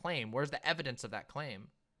that's just a claim. Where's the evidence of that claim?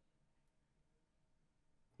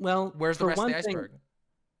 Well, where's the rest of the iceberg?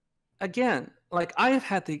 Again, like, I have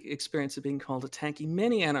had the experience of being called a tankie.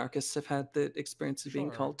 Many anarchists have had the experience of being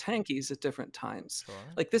called tankies at different times.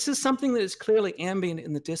 Like, this is something that is clearly ambient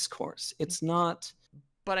in the discourse. It's not.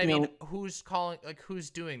 But I mean, who's calling, like,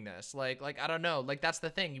 who's doing this? Like, I don't know. Like, that's the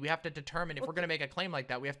thing. We have to determine, if we're going to make a claim like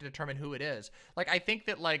that, we have to determine who it is. Like, I think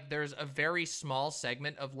that, like, there's a very small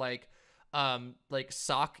segment of, like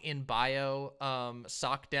sock in bio,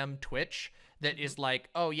 sock dem Twitch that is like,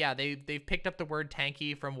 oh yeah, they've picked up the word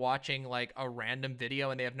tanky from watching like a random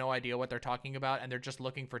video and they have no idea what they're talking about and they're just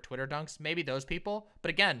looking for Twitter dunks. Maybe those people. But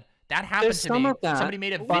again, that happened to me. Somebody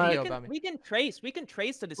made a video about me. We can trace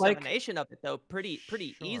the dissemination of it though pretty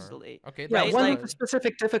easily. Okay. Yeah, one of the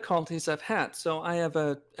specific difficulties I've had. So I have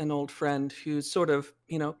an old friend who's sort of,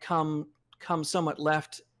 come somewhat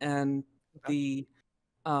left and the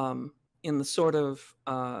in the sort of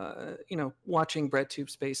watching BreadTube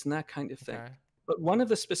space and that kind of thing. Okay. But one of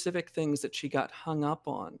the specific things that she got hung up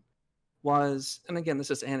on was, and again,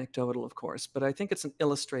 this is anecdotal, of course, but I think it's an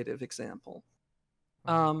illustrative example.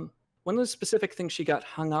 One of the specific things she got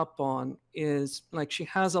hung up on is, like, she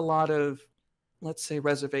has a lot of, let's say,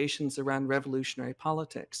 reservations around revolutionary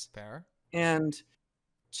politics. Fair. And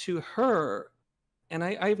to her, and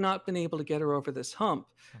I've not been able to get her over this hump,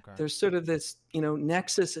 there's sort of this,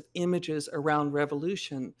 nexus of images around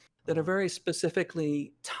revolution that are very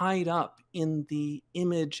specifically tied up in the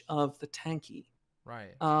image of the tanky.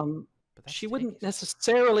 Right. She wouldn't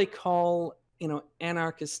necessarily call,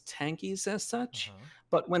 anarchist tankies as such,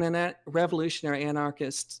 but when a revolutionary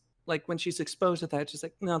anarchist, like when she's exposed to that, she's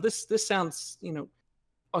like, no, this sounds,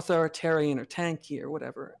 authoritarian or tanky or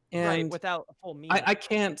whatever. And right, without a full meaning. I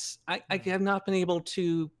have not been able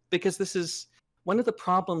to, because this is one of the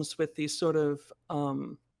problems with these sort of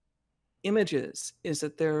images, is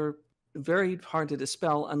that they're very hard to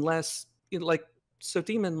dispel unless, so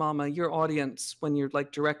Demon Mama, your audience, when you're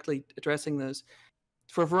like directly addressing those,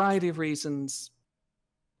 for a variety of reasons,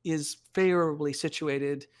 is favorably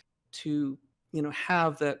situated to,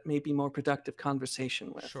 have that maybe more productive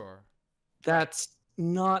conversation with. Sure. That's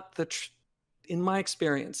not in my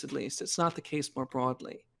experience, at least, it's not the case more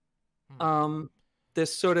broadly.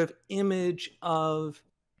 This sort of image of,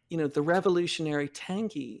 the revolutionary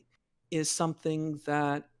tanky is something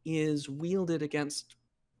that is wielded against,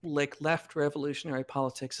 like, left revolutionary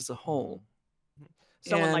politics as a whole.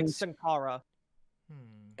 Someone like Sankara.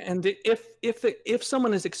 And if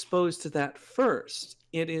someone is exposed to that first,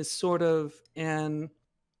 it is sort of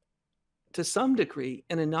to some degree,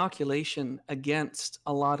 an inoculation against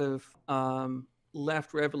a lot of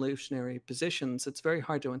left revolutionary positions, it's very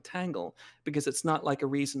hard to untangle because it's not like a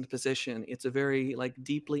reasoned position. It's a very like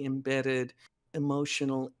deeply embedded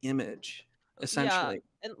emotional image, Yeah, essentially.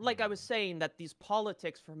 and like I was saying, that these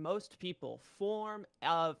politics for most people form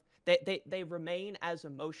of they remain as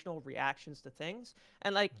emotional reactions to things.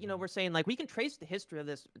 And like, you know, we're saying like we can trace the history of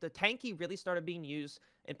this. The tankie really started being used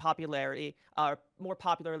in popularity, more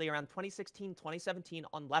popularly around 2016, 2017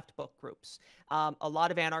 on left book groups. A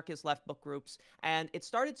lot of anarchist left book groups, and it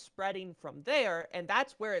started spreading from there. And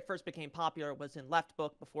that's where it first became popular, was in left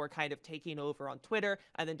book, before kind of taking over on Twitter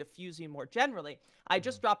and then diffusing more generally. I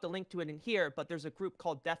just dropped a link to it in here, but there's a group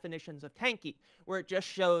called Definitions of Tankie, where it just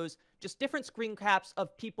shows just different screen caps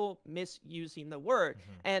of people misusing the word.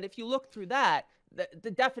 And if you look through that,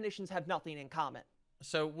 the definitions have nothing in common.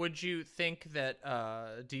 So would you think that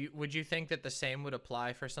would you think that the same would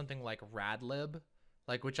apply for something like radlib,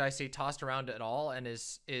 like, which I see tossed around at all, and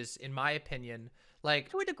is in my opinion, like,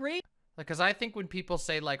 to a degree, like, because I think when people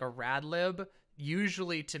say like a radlib,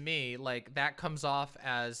 usually to me, like, that comes off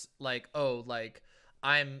as like, oh, like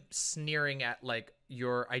I'm sneering at like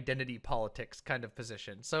your identity politics kind of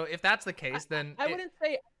position. So if that's the case, then I wouldn't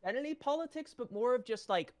say identity politics, but more of just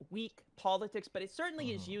like weak politics. But it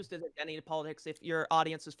certainly is used as identity politics. If your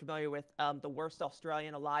audience is familiar with the worst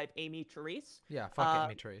Australian alive, Amy Therese. Yeah, fuck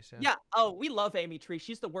Amy Therese. Yeah. Yeah. Oh, we love Amy Therese.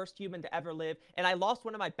 She's the worst human to ever live. And I lost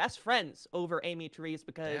one of my best friends over Amy Therese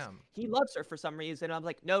because he loves her for some reason. And I'm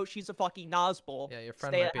like, no, she's a fucking Nazbol. Yeah, your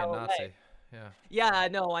friend might be a Nazi. Yeah. Yeah, I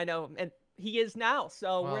know. And he is now,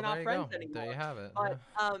 so well, we're not friends anymore. There you have it. But,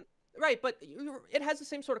 right, but it has the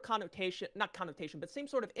same sort of connotation, not connotation, but same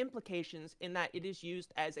sort of implications in that it is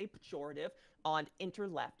used as a pejorative on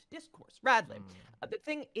inter-left discourse. Radlib. The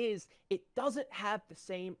thing is, it doesn't have the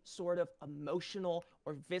same sort of emotional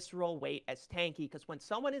or visceral weight as tankie, because when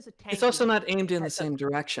someone is a tankie, it's also not aimed in the same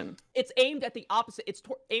direction. It's aimed at the opposite. It's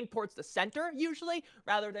aimed towards the center usually,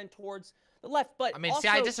 rather than towards the left. But I mean, also, see,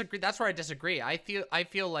 I disagree. That's where I disagree. I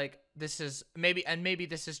feel like this is maybe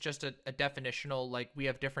this is just a definitional, like, we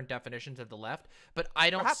have different definitions of the left, but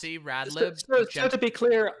I don't see radlib. So to be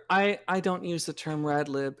clear, I don't use the term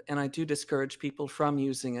radlib, and I do discourage people from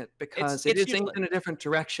using it because it is aimed in a different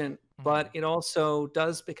direction, but it also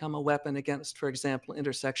does become a weapon against, for example,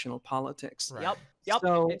 intersectional politics. Right. Yep.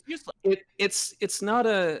 So it's not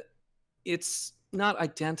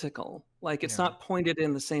identical. Like, it's not pointed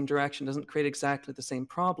in the same direction, doesn't create exactly the same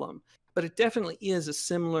problem, but it definitely is a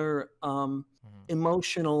similar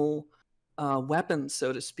emotional weapon,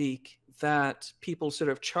 so to speak, that people sort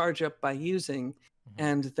of charge up by using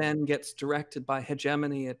and then gets directed by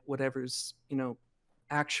hegemony at whatever's,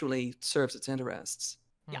 actually serves its interests.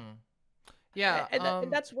 Yeah.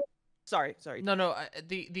 And that's what, sorry. No.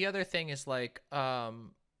 The other thing is like I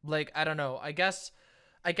don't know. I guess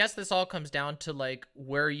this all comes down to like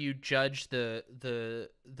where you judge the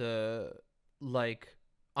like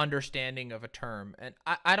understanding of a term, and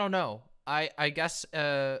I don't know. I guess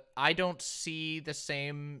I don't see the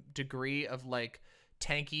same degree of like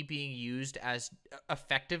tankie being used as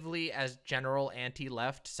effectively as general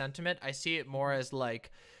anti-left sentiment. I see it more as like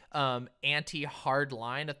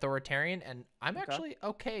anti-hardline authoritarian, and I'm actually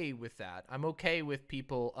okay with that. I'm okay with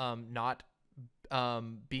people not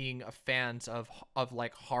being fans of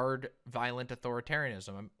like hard, violent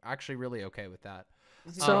authoritarianism. I'm actually really okay with that.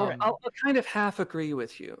 So I'll kind of half agree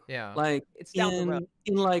with you. Yeah. Like, it's down the road.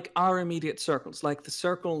 In like our immediate circles, like the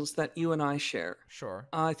circles that you and I share. Sure.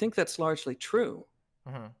 I think that's largely true.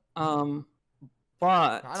 But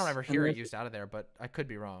I don't ever hear it used out of there, but I could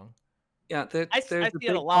be wrong. Yeah, I see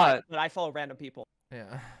it a lot, but I follow random people.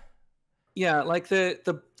 Yeah. Yeah, like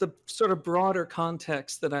the sort of broader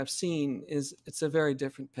context that I've seen is it's a very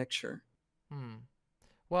different picture.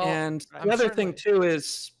 Well, and the other thing too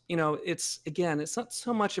is, it's not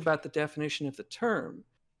so much about the definition of the term,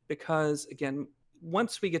 because again,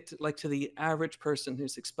 once we get to the average person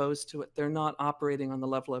who's exposed to it, they're not operating on the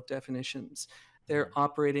level of definitions. They're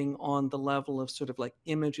operating on the level of sort of like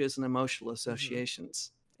images and emotional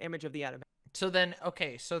associations. Image of the enemy. So then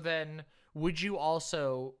would you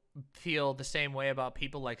also feel the same way about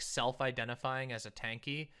people like self-identifying as a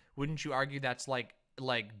tankie? Wouldn't you argue that's like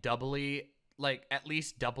doubly, like at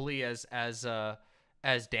least doubly as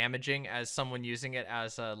damaging as someone using it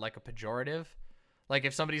as like a pejorative? Like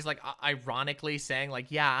if somebody's like ironically saying like,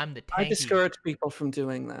 yeah, I'm the tankie. I discourage people from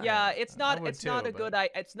doing that. Yeah, it's not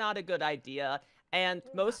a good idea. And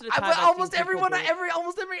most of the time, almost every ML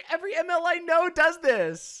I know does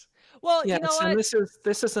this. Well, yes, you know and what?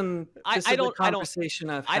 this is the conversation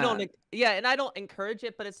I've had. Yeah, and I don't encourage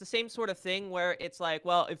it, but it's the same sort of thing where it's like,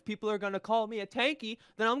 well, if people are gonna call me a tankie,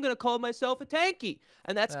 then I'm gonna call myself a tankie,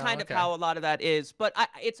 and that's Oh, kind of okay. how a lot of that is. But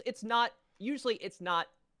it's not usually it's not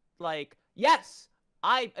like, yes,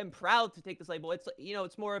 I am proud to take this label. It's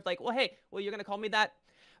it's more of like, well, hey, well, you're gonna call me that.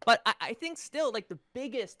 But I think still like the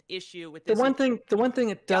biggest issue with this The one thing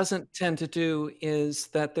it doesn't tend to do is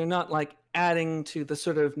that they're not like adding to the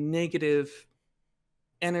sort of negative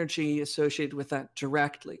energy associated with that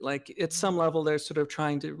directly. Like at some level, they're sort of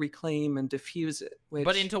trying to reclaim and diffuse it.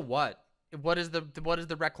 But into what? What is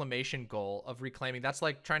the reclamation goal of reclaiming? That's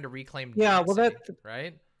like trying to reclaim yeah, Nazi, well,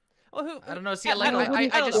 right? Well, I don't know. See, I like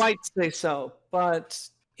wouldn't I just quite say so, but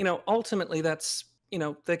ultimately, that's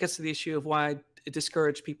that gets to the issue of why I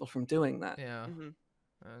discourage people from doing that. yeah.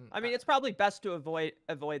 I mean, it's probably best to avoid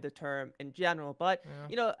the term in general, but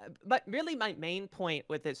but really my main point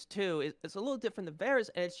with this too is a little different than theirs,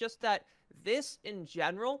 and it's just that this in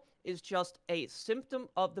general is just a symptom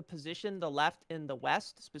of the position the left in the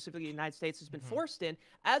West, specifically the United States, has been forced in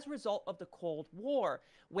as a result of the Cold War,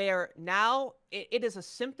 where now it is a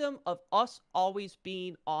symptom of us always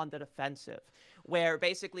being on the defensive, where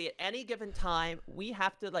basically at any given time we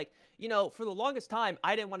have to for the longest time,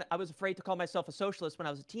 I was afraid to call myself a socialist when I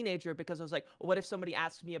was a teenager because I was like, well, what if somebody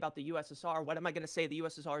asks me about the USSR? What am I going to say? The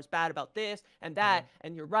USSR is bad about this and that,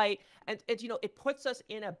 and you're right. And it puts us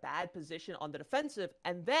in a bad position on the defensive.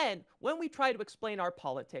 And then when we try to explain our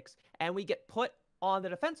politics and we get put on the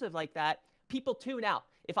defensive like that, people tune out.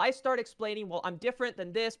 If I start explaining, well, I'm different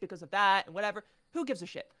than this because of that and whatever, who gives a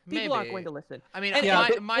shit? People aren't going to listen. I mean,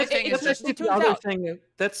 my thing is just the other thing.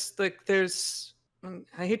 That's like there's.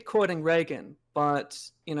 I hate quoting Reagan, but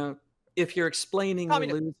if you're explaining, you're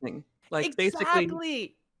losing. Like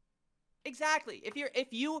basically, exactly.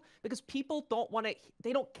 Because people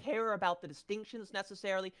they don't care about the distinctions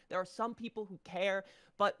necessarily. There are some people who care,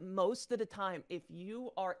 but most of the time, if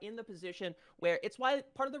you are in the position where it's why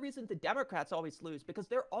part of the reason the Democrats always lose, because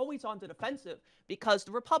they're always on the defensive, because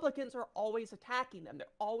the Republicans are always attacking them. They're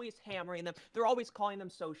always hammering them. They're always calling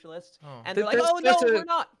them socialists. And they're like, oh, no, we're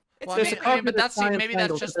not. Well, but maybe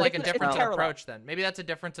that's just like a difference in approach then. Maybe that's a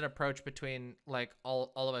difference in approach between like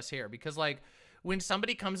all of us here, because like when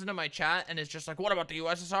somebody comes into my chat and is just like, what about the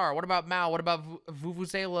USSR? What about Mao? What about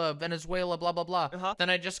Vuvuzela, Venezuela, blah, blah, blah.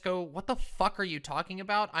 Then I just go, what the fuck are you talking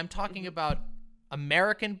about? I'm talking about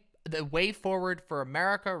the way forward for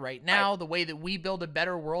America right now, the way that we build a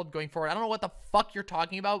better world going forward. I don't know what the fuck you're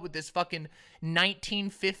talking about with this fucking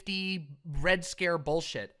 1950 Red Scare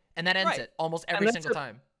bullshit. And that ends it almost every single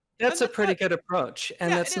time. That's a pretty good approach,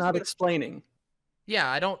 and that's not explaining. Yeah,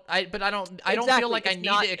 I don't feel like I need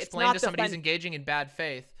to explain to somebody who's engaging in bad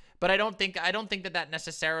faith, but I don't think that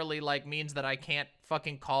necessarily like means that I can't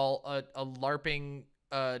fucking call a LARPing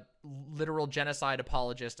literal genocide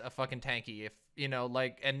apologist a fucking tankie if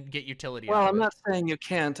and get utility. Well, I'm not saying you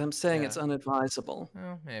can't. I'm saying it's unadvisable.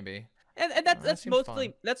 Well, maybe. And that's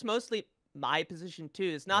mostly my position too.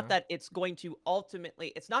 It's not that it's going to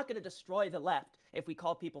ultimately, it's not going to destroy the left if we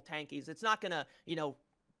call people tankies. It's not going to,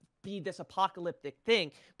 be this apocalyptic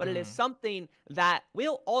thing, but it is something that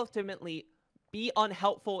will ultimately be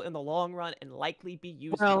unhelpful in the long run and likely be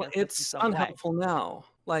used. Well, it's unhelpful now,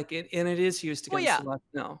 and it is used against the left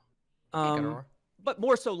now. But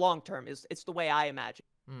more so long term it's the way I imagine.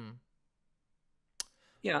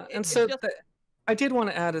 Yeah, and so I did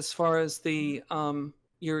want to add, as far as the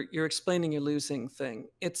you're explaining you're losing thing.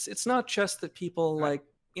 It's not just that people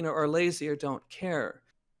are lazy or don't care.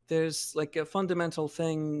 There's like a fundamental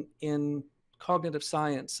thing in cognitive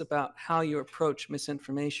science about how you approach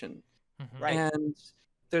misinformation. And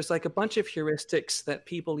there's like a bunch of heuristics that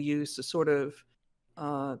people use to sort of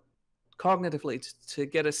cognitively to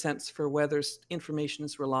get a sense for whether information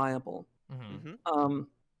is reliable.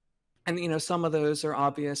 And some of those are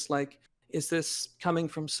obvious, like, is this coming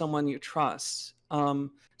from someone you trust?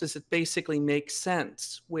 Does it basically make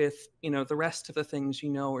sense with the rest of the things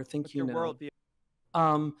or think with your worldview?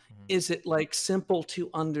 Mm-hmm. Is it like simple to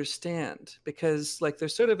understand? Because like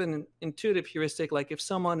there's sort of an intuitive heuristic, like if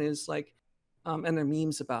someone is like and there are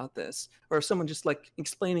memes about this, or if someone just like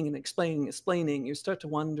explaining, you start to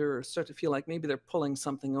wonder or start to feel like maybe they're pulling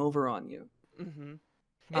something over on you. Mm-hmm.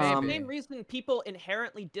 And it's the same reason people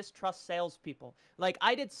inherently distrust salespeople. Like,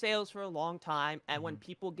 I did sales for a long time, and when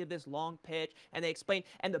people give this long pitch and they explain,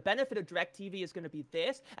 and the benefit of DirecTV is going to be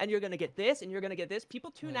this, and you're going to get this, and you're going to get this,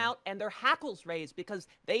 people tune out and their hackles raise because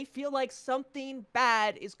they feel like something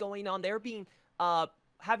bad is going on. They're being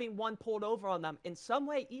having one pulled over on them in some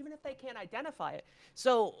way, even if they can't identify it.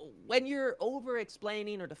 So when you're over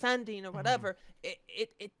explaining or defending or whatever,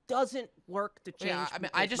 it doesn't work to change. Yeah, I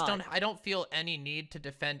mean, I don't feel any need to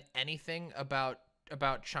defend anything about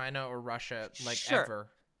China or Russia, like, ever.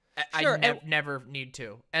 I never need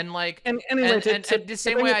to. And like, and anyway, and the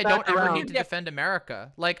same way I don't ever need to defend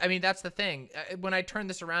America. Like, I mean, that's the thing. When I turn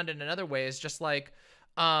this around in another way, is just like,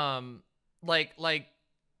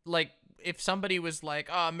 like if somebody was like,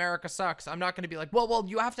 "Oh, America sucks," I'm not going to be like, "Well,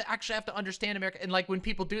 you have to understand America." And like, when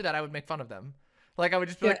people do that, I would make fun of them. Like, I would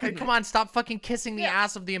just be like, "Come on, stop fucking kissing the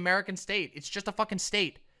ass of the American state. It's just a fucking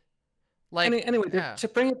state." Like, anyway, to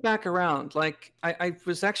bring it back around, like, I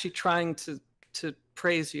was actually trying to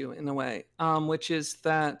praise you in a way, which is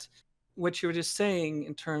that what you were just saying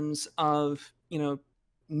in terms of, you know,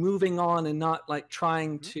 moving on and not like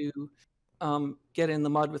trying to get in the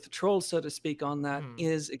mud with the trolls, so to speak, on that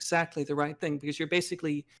is exactly the right thing, because you're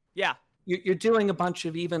basically you're doing a bunch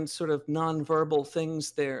of even sort of nonverbal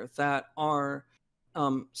things there that are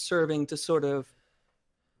serving to sort of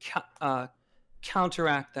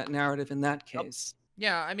counteract that narrative in that case.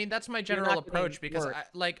 Yeah, I mean, that's my general approach, because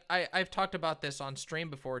I've talked about this on stream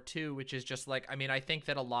before too, which is just like, I mean, I think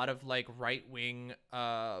that a lot of like right-wing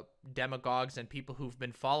demagogues and people who've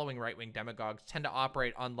been following right-wing demagogues tend to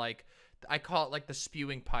operate on, like, I call it like the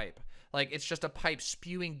spewing pipe. Like, it's just a pipe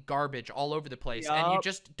spewing garbage all over the place. And you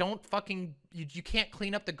just don't fucking, you can't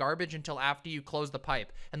clean up the garbage until after you close the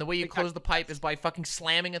pipe. And the way you close the pipe is by fucking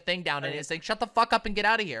slamming a thing down in it and saying, "Shut the fuck up and get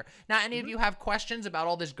out of here." Now, any of you have questions about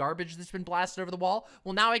all this garbage that's been blasted over the wall?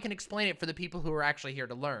 Well, now I can explain it for the people who are actually here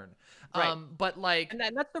to learn. Right. But like,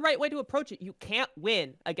 and that's the right way to approach it. You can't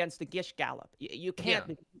win against the Gish Gallop. You can't,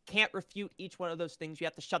 you can't refute each one of those things. You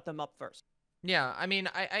have to shut them up first. Yeah, I mean,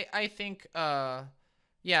 I think,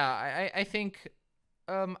 yeah, I think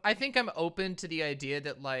I'm open to the idea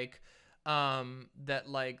that like,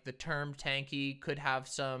 the term tanky could have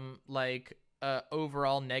some like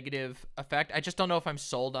overall negative effect. I just don't know if I'm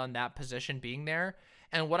sold on that position being there.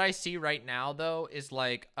 And what I see right now though is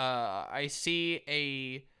like, I see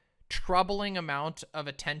a troubling amount of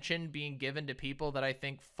attention being given to people that I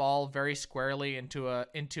think fall very squarely into a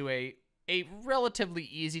relatively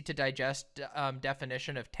easy to digest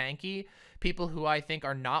definition of tanky. People who I think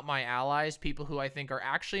are not my allies, people who I think are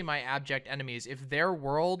actually my abject enemies. If their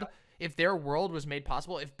world was made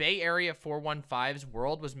possible, if Bay Area 415's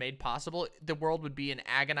world was made possible, the world would be an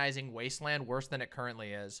agonizing wasteland, worse than it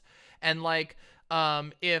currently is. And like,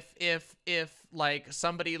 if like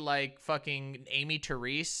somebody like fucking Amy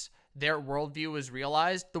Therese, their worldview was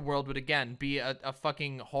realized, the world would again be a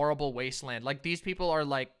fucking horrible wasteland. Like, these people are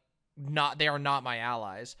like, they are not my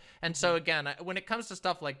allies. And so again, when it comes to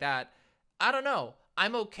stuff like that, I don't know.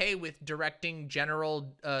 I'm okay with directing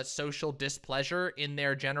general social displeasure in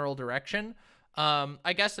their general direction.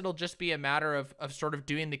 I guess it'll just be a matter of sort of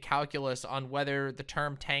doing the calculus on whether the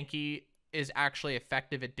term tanky is actually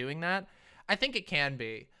effective at doing that. I think it can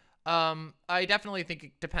be. I definitely think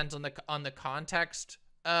it depends on the context.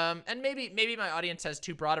 And maybe my audience has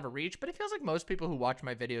too broad of a reach, but it feels like most people who watch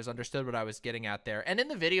my videos understood what I was getting at there. And in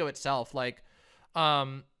the video itself, like,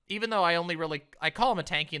 even though I call him a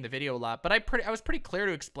tanky in the video a lot, but I was pretty clear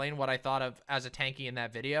to explain what I thought of as a tanky in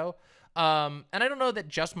that video. And I don't know that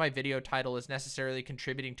just my video title is necessarily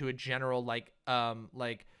contributing to a general like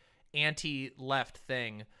anti-left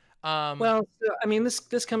thing. Well, so, I mean,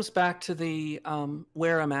 this comes back to the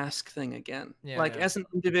wear a mask thing again. As an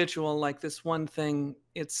individual, like, this one thing,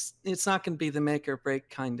 it's not going to be the make or break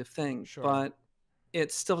kind of thing, but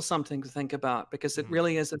it's still something to think about, because it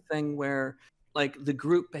really is a thing where like the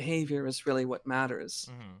group behavior is really what matters.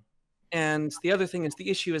 And the other thing is, the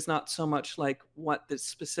issue is not so much like what the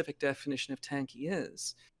specific definition of tanky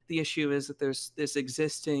is. The issue is that there's this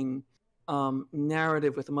existing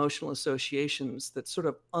narrative with emotional associations that sort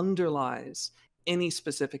of underlies any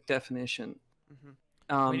specific definition.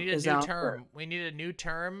 We need a new term. We need a new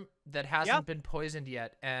term that hasn't been poisoned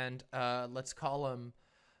yet, and let's call them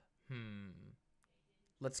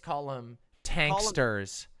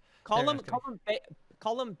tanksters. Call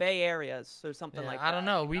them Bay Areas or something like that. I don't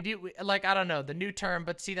know. I don't know the new term,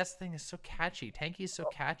 but see, that's the thing, is so catchy. Tanky is so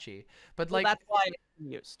catchy, but like, that's why it's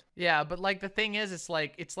used. Yeah, but like the thing is, it's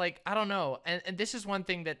like I don't know, and this is one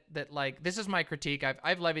thing that like, this is my critique.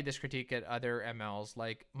 I've levied this critique at other MLs.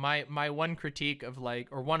 Like my one critique of like,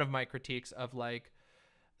 or one of my critiques of like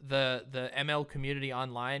the ML community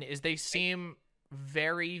online is they seem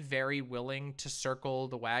very, very willing to circle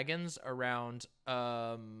the wagons around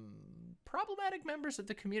problematic members of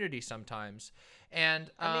the community sometimes. And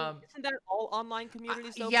I mean, isn't that all online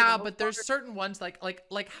communities though? Yeah, but there's certain ones like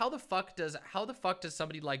how the fuck does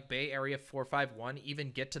somebody like Bay Area 451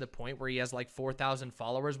 even get to the point where he has like 4,000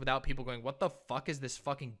 followers without people going, what the fuck is this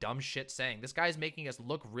fucking dumb shit saying? This guy's making us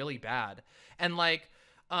look really bad. And like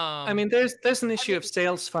I mean, there's an issue of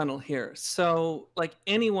sales funnel here. So like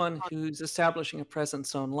anyone who's establishing a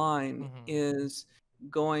presence online is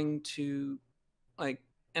going to like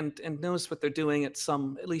and knows what they're doing at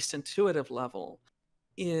some at least intuitive level,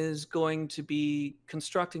 is going to be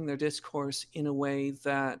constructing their discourse in a way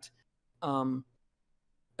that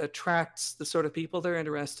attracts the sort of people they're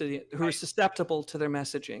interested in, who are susceptible to their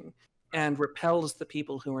messaging, and repels the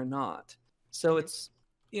people who are not. So it's,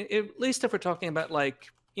 at least if we're talking about like,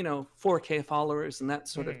 4K followers and that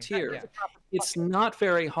sort of tier, it's not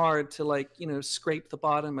very hard to like, scrape the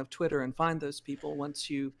bottom of Twitter and find those people once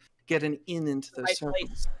you get an into those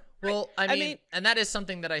circles. Well, I mean, and that is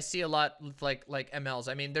something that I see a lot with like MLs.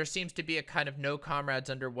 I mean, there seems to be a kind of no comrades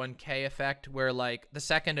under 1K effect where like the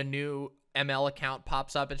second a new ML account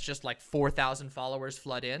pops up, it's just like 4,000 followers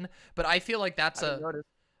flood in. But I feel like that's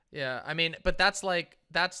I mean, but that's like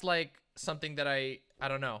something that I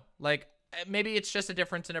don't know. Like maybe it's just a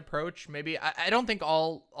difference in approach. Maybe I don't think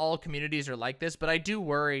all communities are like this, but I do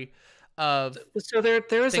worry of. So there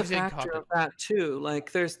is a factor of that too.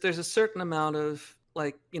 Like there's a certain amount of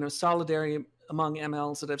like, solidarity among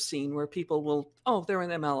MLs that I've seen where people will, oh, they're an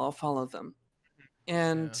ML, I'll follow them.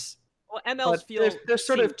 And well, MLs feel there's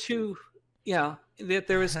sort of two,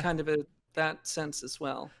 there is kind of that sense as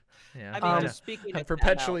well. Yeah, I mean, speaking I'm of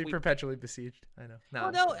perpetually ML, besieged. I know.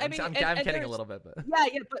 No, I mean, I'm kidding a little bit, but but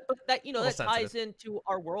that that ties into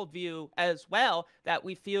our worldview as well. That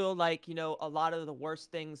we feel like a lot of the worst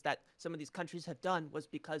things that some of these countries have done was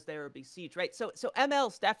because they were besieged, right? So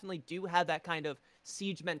MLs definitely do have that kind of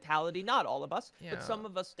siege mentality. Not all of us, but some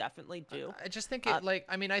of us definitely do. I just think I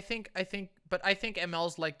think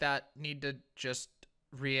MLs like that need to just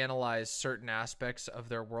reanalyze certain aspects of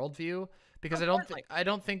their worldview. Because I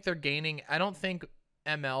don't think they're gaining. I don't think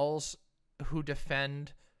MLs who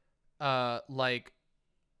defend, like,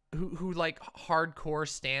 who like hardcore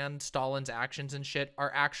stand Stalin's actions and shit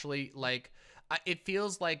are actually like. It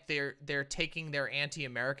feels like they're taking their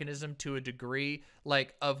anti-Americanism to a degree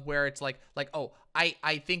like of where it's like oh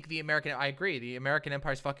I think I agree the American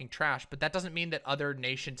empire is fucking trash, but that doesn't mean that other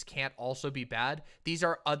nations can't also be bad. These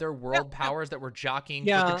are other world powers that were jockeying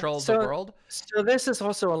for control of the world. So this is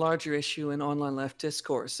also a larger issue in online left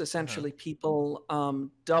discourse. Essentially, people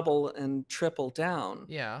double and triple down.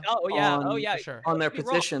 On their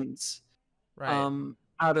positions, right?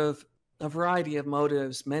 Out of a variety of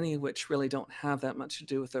motives, many of which really don't have that much to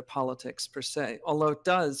do with their politics per se, although it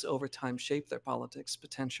does over time shape their politics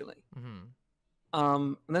potentially.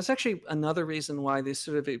 And that's actually another reason why this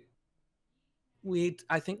sort of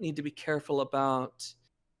I think need to be careful about,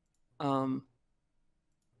 that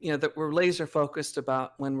we're laser focused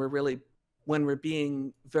about when we're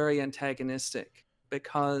being very antagonistic,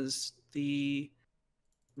 because the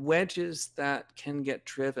wedges that can get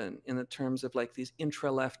driven in the terms of like these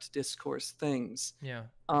intra-left discourse things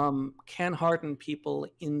can harden people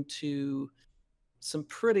into some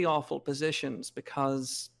pretty awful positions,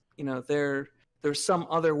 because there's some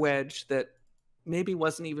other wedge that maybe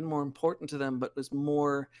wasn't even more important to them but was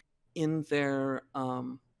more in their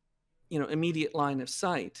immediate line of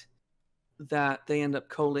sight, that they end up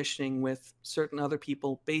coalitioning with certain other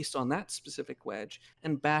people based on that specific wedge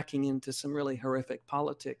and backing into some really horrific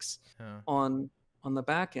politics on the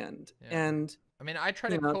back end. And I mean, I try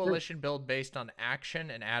to coalition build based on action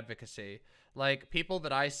and advocacy. Like, people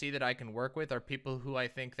that I see that I can work with are people who I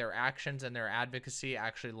think their actions and their advocacy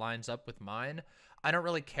actually lines up with mine. I don't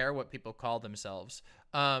really care what people call themselves.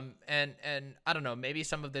 And I don't know, maybe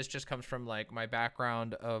some of this just comes from like my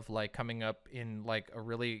background of like coming up in like a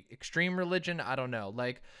really extreme religion. I don't know.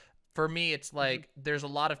 Like for me, it's like there's a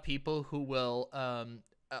lot of people who will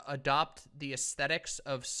adopt the aesthetics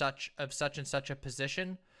of such and such a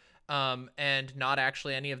position, and not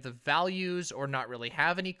actually any of the values, or not really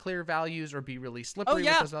have any clear values, or be really slippery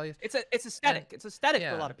with those values. It's aesthetic. It's aesthetic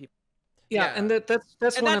for a lot of people. Yeah, and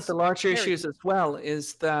that's one of the larger issues as well,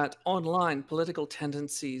 is that online political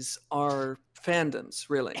tendencies are fandoms,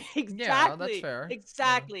 really. Exactly. Yeah, that's fair.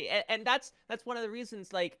 Exactly. And that's one of the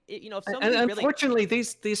reasons, like, if somebody and really... unfortunately,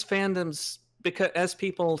 these fandoms, because as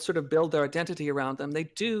people sort of build their identity around them, they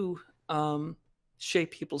do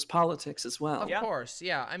shape people's politics as well. Of course,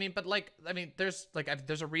 yeah. I mean, but like, there's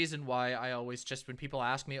there's a reason why I always just, when people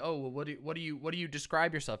ask me, oh, well, what do you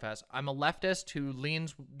describe yourself as? I'm a leftist who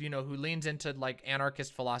leans into like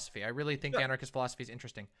anarchist philosophy. I really think anarchist philosophy is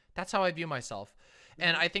interesting. That's how I view myself,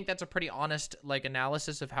 and I think that's a pretty honest like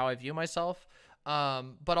analysis of how I view myself.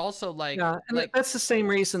 But also like, and that's the same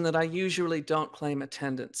reason that I usually don't claim a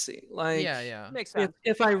tendency. Like, makes sense.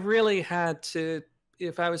 If I really had to.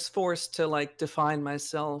 If I was forced to like define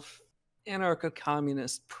myself,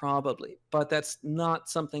 anarcho-communist probably, but that's not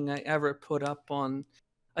something I ever put up on.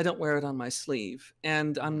 I don't wear it on my sleeve,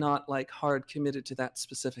 and I'm not like hard committed to that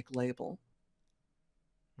specific label.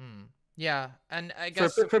 Yeah, and I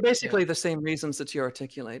guess for basically the same reasons that you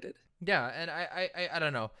articulated. Yeah, and I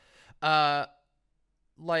don't know,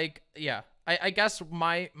 like, yeah, I guess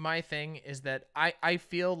my thing is that I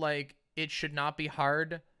feel like it should not be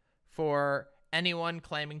hard for anyone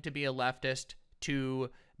claiming to be a leftist to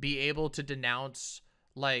be able to denounce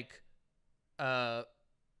like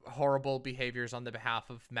horrible behaviors on the behalf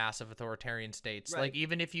of massive authoritarian states. Like,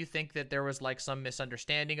 even if you think that there was like some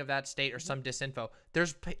misunderstanding of that state or some disinfo,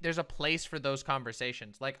 there's a place for those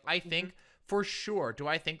conversations. Like, I think for sure, do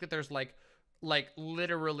I think that there's like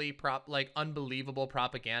literally unbelievable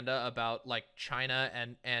propaganda about like China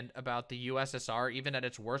and about the USSR even at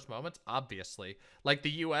its worst moments? Obviously, like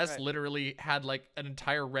the US literally had like an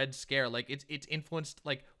entire Red Scare. Like it's influenced,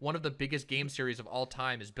 like one of the biggest game series of all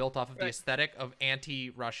time is built off of the aesthetic of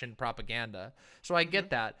anti-Russision propaganda. So I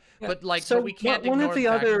get that, but like, so but we can't one of the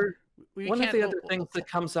other things that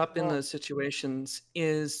comes up in those situations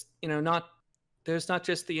is, there's not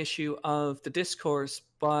just the issue of the discourse,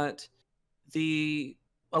 but when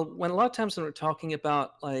a lot of times when we're talking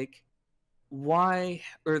about like why,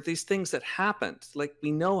 or these things that happened, like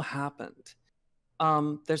we know happened,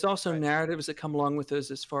 there's also narratives that come along with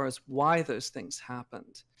those as far as why those things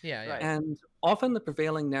happened. And often the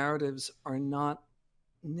prevailing narratives are not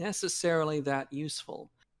necessarily that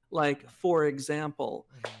useful. Like, for example,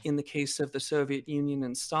 in the case of the Soviet Union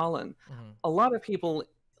and Stalin, a lot of people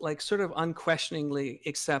like sort of unquestioningly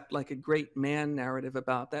accept like a great man narrative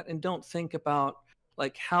about that and don't think about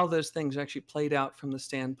like how those things actually played out from the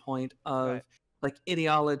standpoint of like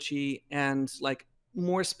ideology and like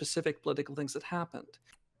more specific political things that happened.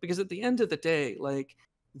 Because at the end of the day, like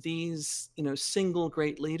these, single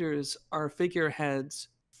great leaders are figureheads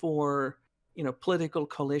for, political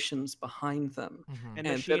coalitions behind them and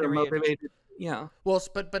that are motivated. Yeah. Well,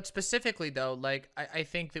 but specifically though, like I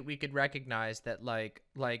think that we could recognize that like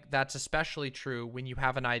that's especially true when you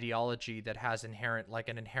have an ideology that has an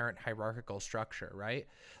inherent hierarchical structure, right?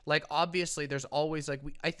 Like obviously there's always like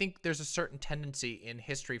I think there's a certain tendency in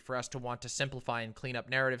history for us to want to simplify and clean up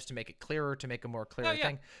narratives to make it clearer, to make a more clear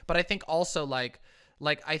thing. But I think also like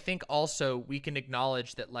I think also we can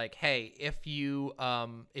acknowledge that like, hey, if you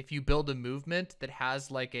build a movement that has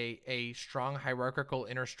like a strong hierarchical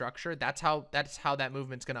inner structure, that's how that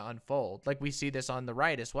movement's going to unfold. Like we see this on the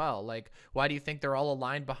right as well. Like, why do you think they're all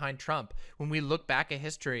aligned behind Trump? When we look back at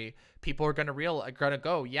history, people are going to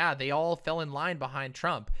go, yeah, they all fell in line behind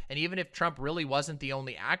Trump. And even if Trump really wasn't the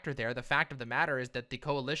only actor there, the fact of the matter is that the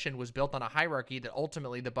coalition was built on a hierarchy that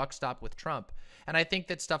ultimately the buck stopped with Trump. And I think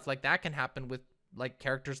that stuff like that can happen with like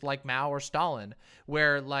characters like Mao or Stalin,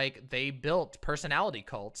 where like they built personality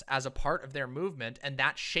cults as a part of their movement, and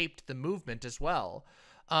that shaped the movement as well.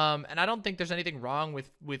 And I don't think there's anything wrong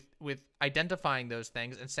with identifying those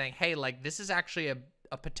things and saying, hey, like this is actually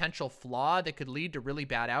a potential flaw that could lead to really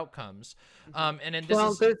bad outcomes.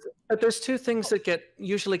 There's two things that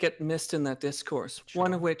usually get missed in that discourse.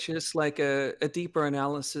 One of which is like a deeper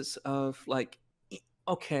analysis of like,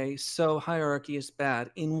 okay, so hierarchy is bad.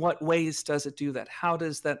 In what ways does it do that? How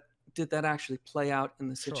did that actually play out in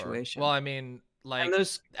the situation? Well, I mean, like,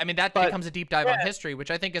 that becomes a deep dive on history,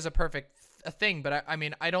 which I think is a perfect thing. But I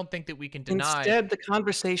mean, I don't think that we can deny. Instead, the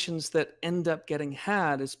conversations that end up getting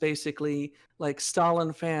had is basically like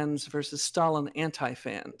Stalin fans versus Stalin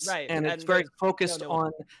anti-fans. Right. And it's very focused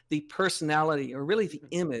on the personality, or really the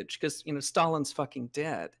image, because, Stalin's fucking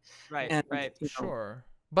dead. Right, and, Sure.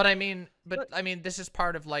 But I mean, this is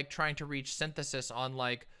part of like trying to reach synthesis on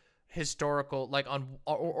like historical, like on,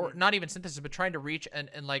 or not even synthesis, but trying to reach and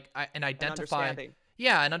identify,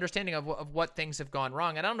 an understanding of what things have gone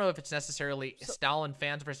wrong. And I don't know if it's necessarily Stalin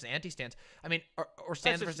fans versus anti-stans. I mean, or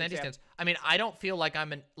stans versus anti-stans. I mean, I don't feel like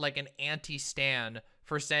I'm an anti-stan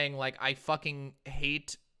for saying like I fucking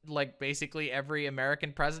hate like basically every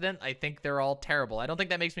American president. I think they're all terrible. I don't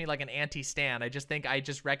think that makes me like an anti-stan. I just think I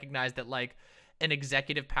recognize that like an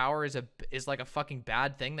executive power is like a fucking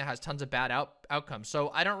bad thing that has tons of bad outcomes. So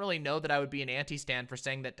I don't really know that I would be an anti-stan for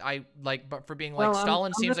saying that but for being like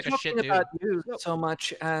Stalin seems like a shit dude. I'm not talking about you so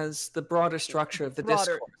much as the broader structure of the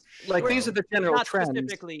discourse. Like these are the general trends.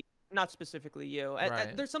 Not specifically you.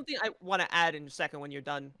 Right. There's something I want to add in a second when you're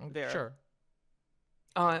done there. Sure.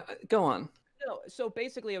 Go on. No, so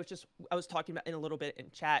basically I was talking about in a little bit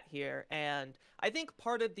in chat here, and I think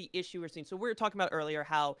part of the issue we're seeing, so we were talking about earlier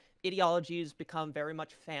how ideologies become very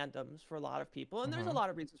much fandoms for a lot of people, and there's a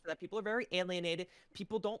lot of reasons for that. People are very alienated,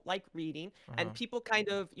 people don't like reading, and people kind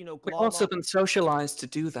of, you know, we've also been socialized to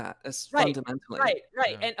do that as fundamentally. Right.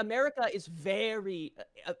 Yeah. And America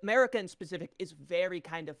in specific is very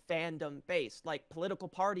kind of fandom based. Like political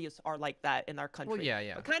parties are like that in our country. Well,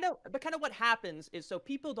 yeah. But kind of what happens is, so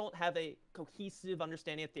people don't have a cohesive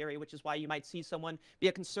understanding of theory, which is why you might see someone be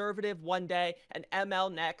a conservative one day, an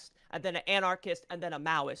ML next, and then an anarchist, and then a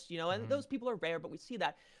Maoist, you know, and those people are rare, but we see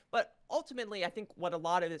that. But ultimately, I think what a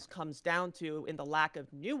lot of this comes down to in the lack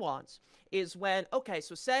of nuance is when, okay,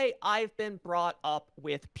 so say I've been brought up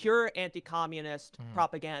with pure anti-communist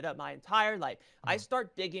propaganda my entire life. I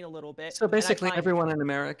start digging a little bit. So basically everyone in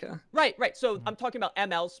America. Right. So I'm talking about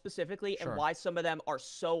MLs specifically and why some of them are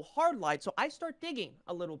so hardline. So I start digging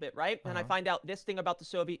a little bit, right? And I find out this thing about the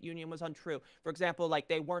Soviet Union was untrue. For example, like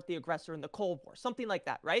they weren't the aggressor in the Cold War, something like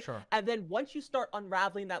that, right? Sure. And then once you start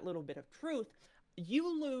unraveling that little bit of truth,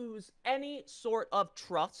 you lose any sort of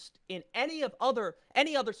trust in any other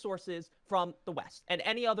sources from the West and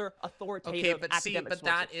any other authoritative academic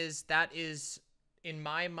sources. that is in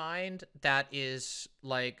my mind, that is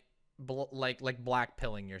like black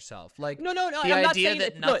pilling yourself. Like no, the I'm not idea saying that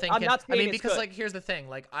it's nothing good. I'm not saying it's because good. like here's the thing,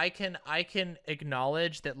 like I can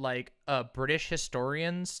acknowledge that like British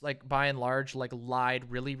historians like by and large like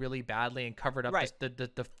lied really really badly and covered up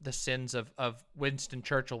the sins of Winston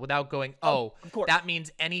Churchill without going, of course, that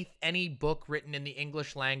means any book written in the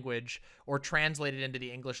English language or translated into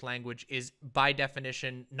the English language is by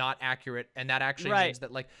definition not accurate, and that actually means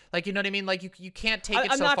that like you know what I mean, like you can't take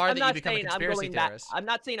it so far that you become a conspiracy theorist. I'm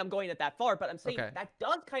not saying I'm going it that far, but I'm saying that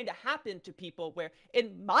does kind of happen to people where,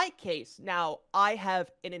 in my case, now I have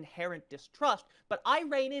an inherent distrust, but I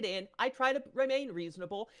rein it in. I try to remain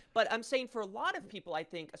reasonable, but I'm saying for a lot of people, I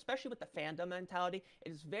think, especially with the fandom mentality,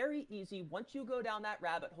 it is very easy once you go down that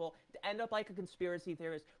rabbit hole to end up like a conspiracy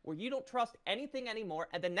theorist where you don't trust anything anymore,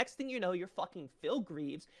 and the next thing you know, you're fucking Phil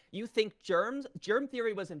Greaves. You think germ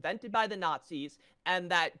theory was invented by the Nazis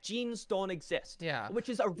and that genes don't exist. Yeah. Which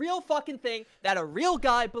is a real fucking thing that a real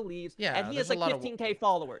guy believes. Yeah. And he has like 15K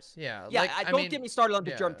followers. Yeah. Yeah. Like, don't get me started on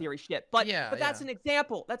the germ theory shit. But that's an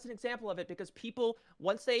example. That's an example of it, because people,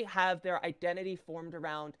 once they have their identity formed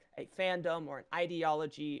around a fandom or an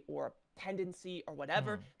ideology or a tendency or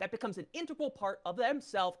whatever, that becomes an integral part of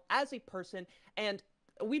themselves as a person. And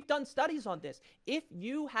we've done studies on this. If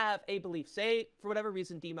you have a belief, say for whatever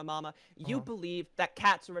reason, Dima Mama, you believe that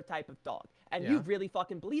cats are a type of dog, and you really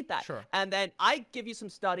fucking believe that. Sure. And then I give you some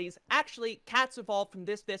studies. Actually, cats evolved from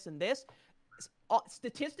this, this, and this.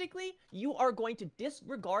 Statistically, you are going to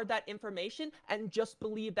disregard that information and just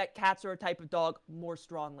believe that cats are a type of dog more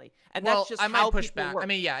strongly. And that's just how people work. I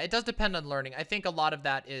mean, yeah, it does depend on learning. I think a lot of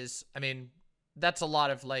that is, I mean, that's a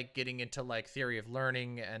lot of like getting into like theory of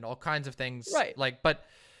learning and all kinds of things. Right. Like, but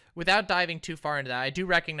without diving too far into that, I do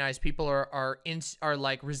recognize people are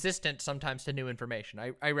like resistant sometimes to new information.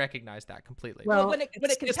 I recognize that completely. Well,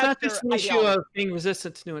 it's not just an issue of being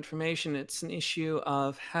resistant to new information. It's an issue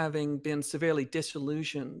of having been severely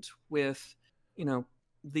disillusioned with, you know,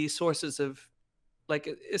 the sources of, like,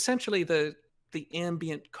 essentially the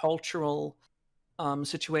ambient cultural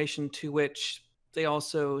situation to which they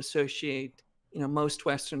also associate, you know, most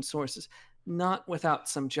Western sources. Not without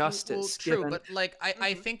some justice. Well, true, but like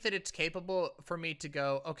I think that it's capable for me to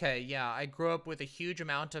go, okay, yeah, I grew up with a huge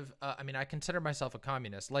amount of I mean, I consider myself a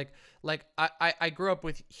communist. Like I grew up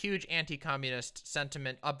with huge anti-communist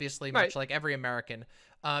sentiment, obviously, much like every American.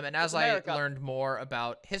 And as I learned more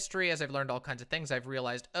about history, as I've learned all kinds of things, I've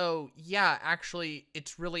realized, oh, yeah, actually,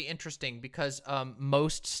 it's really interesting because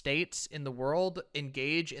most states in the world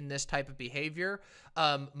engage in this type of behavior.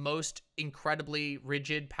 Most incredibly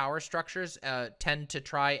rigid power structures tend to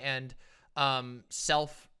try and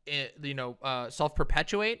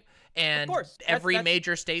self-perpetuate. And of course, every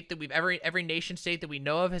major state that every nation state that we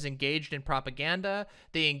know of has engaged in propaganda.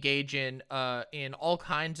 They engage in all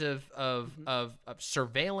kinds of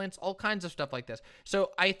surveillance, all kinds of stuff like this.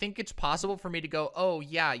 So I think it's possible for me to go, oh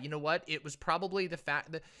yeah, you know what? It was probably the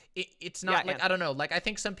fact that it's not I don't know. Like I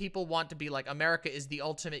think some people want to be like America is the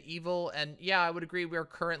ultimate evil, and yeah, I would agree we're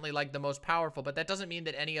currently like the most powerful, but that doesn't mean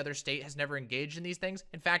that any other state has never engaged in these things.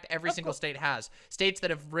 In fact, every single state has. States that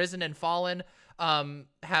have risen and fallen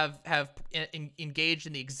have engaged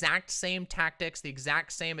in the exact same tactics, the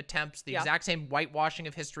exact same attempts, the exact same whitewashing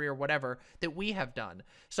of history or whatever that we have done.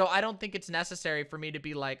 So I don't think it's necessary for me to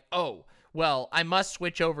be like, oh, well, I must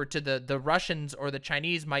switch over to the Russians or the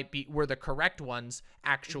Chinese were the correct ones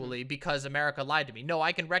actually because America lied to me. No,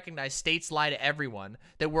 I can recognize states lie to everyone,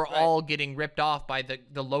 that we're all getting ripped off by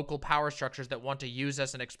the local power structures that want to use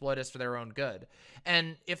us and exploit us for their own good.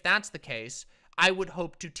 And if that's the case, I would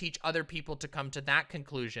hope to teach other people to come to that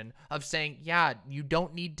conclusion of saying, yeah, you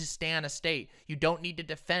don't need to stand a state. You don't need to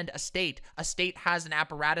defend a state. A state has an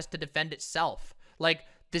apparatus to defend itself. Like,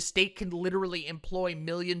 the state can literally employ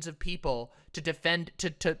millions of people to defend,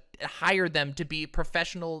 to hire them to be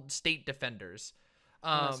professional state defenders.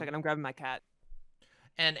 Hold on a second, I'm grabbing my cat.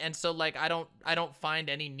 And so like I don't find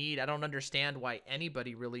any need. I don't understand why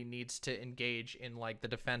anybody really needs to engage in like the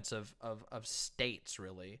defense of states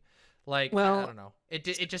really. Like, well, I don't know.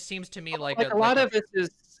 It just seems to me like a lot of this is,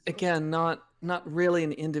 again, not really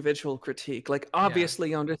an individual critique. Like,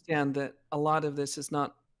 obviously, you understand that a lot of this is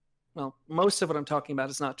not, well, most of what I'm talking about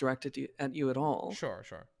is not directed at you at all. Sure.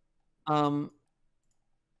 What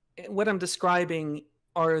I'm describing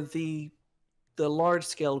are the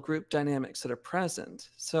large-scale group dynamics that are present.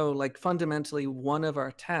 So, like, fundamentally, one of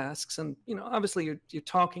our tasks, and, obviously you're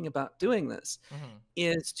talking about doing this,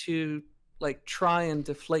 is to like try and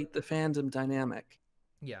deflate the fandom dynamic.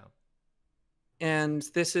 Yeah. And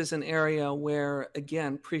this is an area where,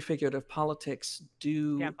 again, prefigurative politics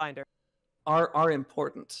are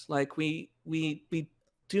important. Like we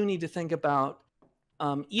do need to think about,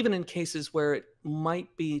 even in cases where it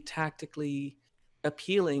might be tactically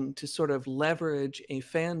appealing to sort of leverage a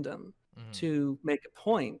fandom to make a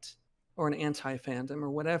point, or an anti-fandom or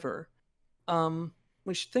whatever,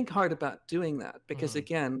 we should think hard about doing that, because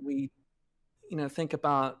again, we think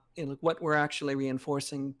about what we're actually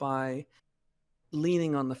reinforcing by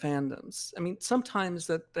leaning on the fandoms. I mean, sometimes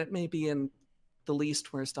that may be in the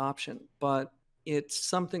least worst option, but it's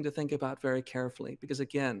something to think about very carefully, because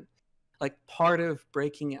again, like, part of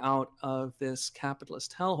breaking out of this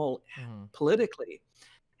capitalist hellhole politically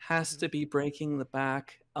has to be breaking the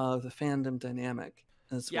back of the fandom dynamic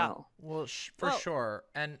as well. Well, for sure.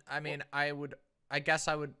 And I mean, I would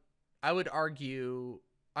argue,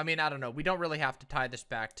 I mean, I don't know. We don't really have to tie this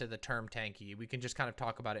back to the term tanky. We can just kind of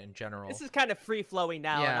talk about it in general. This is kind of free-flowing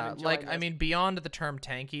now. Yeah, like, I mean, beyond the term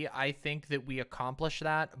tanky, I think that we accomplish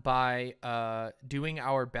that by doing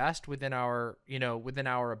our best within our, within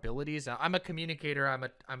our abilities. I'm a communicator.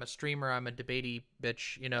 I'm a streamer. I'm a debatey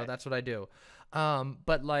bitch. That's what I do.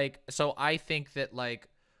 But, like, so I think that, like,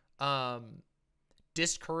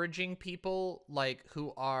 discouraging people, like,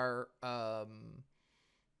 who are,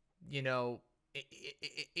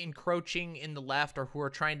 encroaching in the left, or who are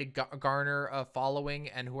trying to garner a following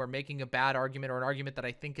and who are making a bad argument, or an argument that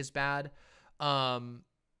I think is bad, then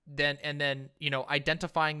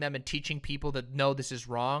identifying them and teaching people that no, this is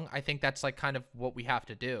wrong. I think that's like kind of what we have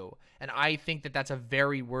to do, and I think that that's a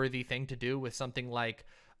very worthy thing to do with something like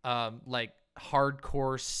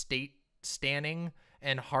hardcore state standing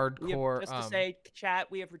and hardcore. Just to say, chat,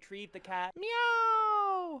 we have retrieved the cat.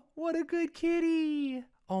 Meow! What a good kitty.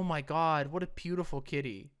 Oh my God, what a beautiful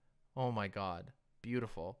kitty. Oh my God,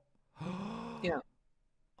 beautiful. Yeah.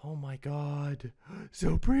 Oh my God,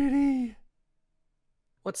 so pretty.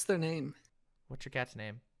 What's their name? What's your cat's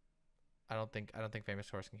name? I don't think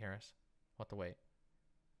FamousHorse can hear us. We'll have to wait.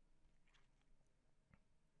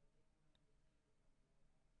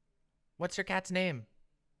 What's your cat's name?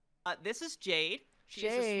 This is Jade.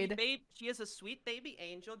 Jade. She is a sweet baby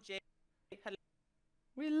angel. Jade. Hello.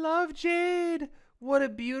 We love Jade. What a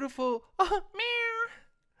beautiful, meow.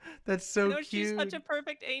 That's so cute. She's such a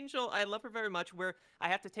perfect angel. I love her very much. I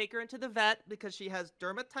have to take her into the vet because she has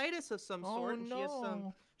dermatitis of some sort. And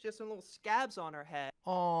no. She has some little scabs on her head.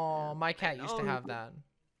 Oh, my cat used to have that.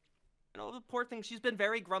 The poor thing. She's been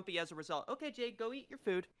very grumpy as a result. Okay, Jade, go eat your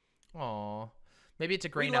food. Oh, Maybe it's a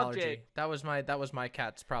grain allergy. That was my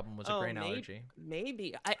cat's problem, was a grain allergy.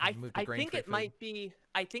 Maybe. I think it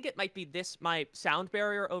might be this, my sound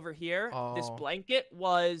barrier over here. Oh. This blanket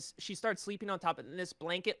was, she started sleeping on top of it, and this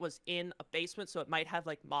blanket was in a basement, so it might have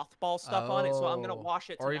like mothball stuff on it. So I'm gonna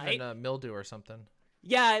wash it tonight. Or even mildew or something.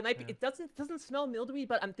 Yeah, it might be. It doesn't smell mildewy,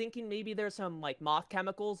 but I'm thinking maybe there's some like moth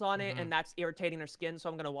chemicals on it, and that's irritating her skin. So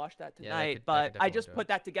I'm gonna wash that tonight. But I just put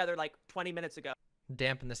that together like 20 minutes ago.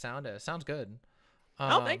 Dampen the sound. Sounds good.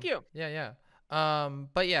 Oh, thank you. Yeah.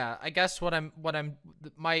 But yeah, I guess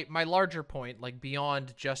my larger point, like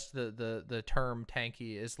beyond just the term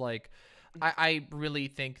tanky, is like, I really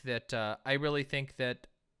think that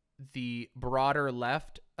the broader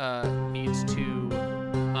left needs to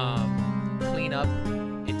clean up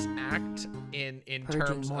its act in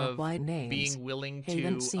terms of being willing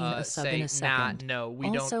to say, nah, no,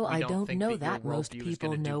 we don't think know that your most worldview people is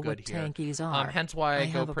gonna know do what good here. tankies are. Hence why I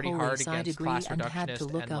go pretty hard against class reductionist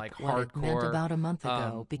and like hardcore about a month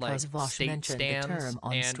ago because like Vosh state mentioned the stands term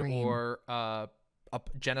on and stream. or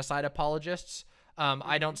genocide apologists.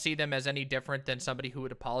 I don't see them as any different than somebody who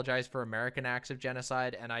would apologize for American acts of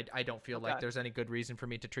genocide, and I don't feel like there's any good reason for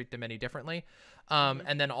me to treat them any differently.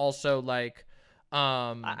 And then also like,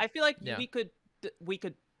 I feel like we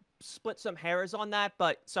could split some hairs on that,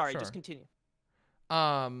 but sorry, just continue.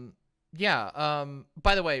 Yeah.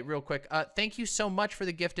 By the way, real quick, thank you so much for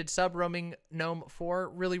the gifted sub, Roaming Gnome 4.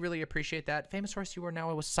 Really appreciate that. Famous Horse, you are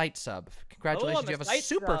now a site sub. Congratulations, you have a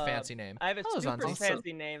super fancy name. I have a super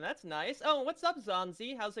fancy name. That's nice. Oh, what's up,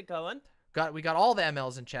 Zonzi? How's it going? We got all the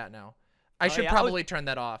MLs in chat now. I should probably turn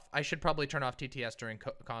that off. I should probably turn off TTS during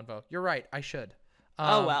convo. You're right. I should.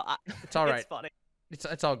 Oh well, it's all right. It's funny.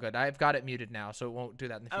 It's all good. I've got it muted now, so it won't do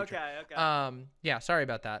that in the future. Okay. Yeah, sorry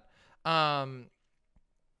about that.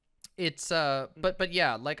 It's but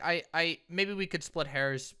yeah, like I maybe we could split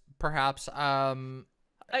hairs perhaps.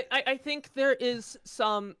 I think there is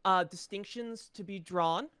some distinctions to be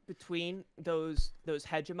drawn between those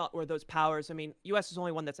hegemon or those powers. I mean, U.S. is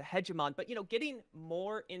only one that's a hegemon, but getting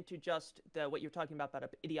more into just what you're talking about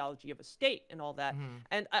ideology of a state and all that.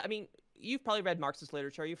 And I mean, you've probably read Marxist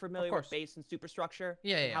literature. Are you familiar with base and superstructure?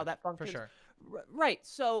 Yeah, how that functions? For sure. Right.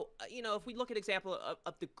 So, if we look at example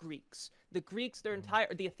of the Greeks, their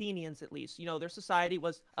the Athenians at least, their society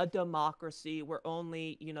was a democracy where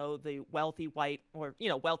only, the wealthy white or,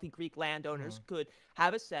 wealthy Greek landowners could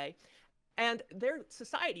have a say. And their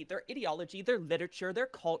society, their ideology, their literature, their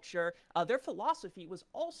culture, their philosophy was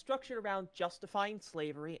all structured around justifying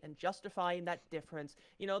slavery and justifying that difference.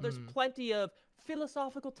 There's plenty of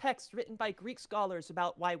philosophical texts written by Greek scholars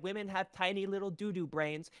about why women have tiny little doo-doo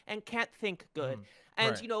brains and can't think good.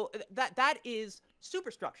 And, that is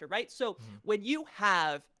superstructure, right? So when you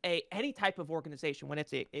have any type of organization, when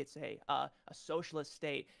it's a socialist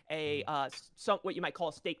state, what you might call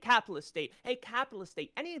a state capitalist state, a capitalist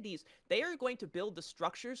state, any of these, they are going to build the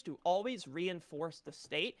structures to always reinforce the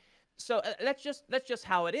state. So that's just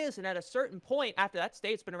how it is. And at a certain point after that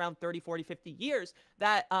state's been around 30, 40, 50 years,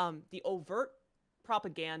 that the overt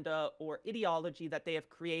propaganda or ideology that they have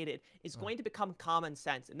created is going to become common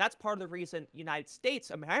sense. And that's part of the reason United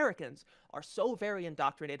States Americans are so very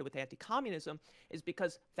indoctrinated with anti-communism, is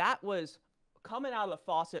because that was coming out of the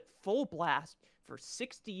faucet full blast for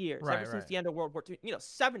 60 years, ever since the end of World War II,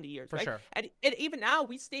 70 years, for sure. And even now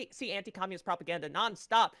we see anti-communist propaganda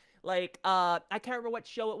nonstop. Like, I can't remember what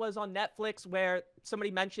show it was on Netflix where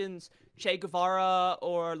somebody mentions Che Guevara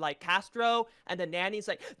or like Castro, and the nanny's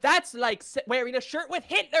like, that's like wearing a shirt with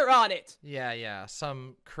Hitler on it. Yeah.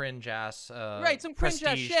 Some cringe ass, some cringe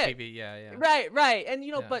ass shit. TV. Yeah. Right. And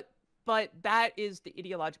but that is the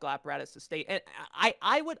ideological apparatus of the state. And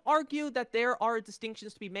I would argue that there are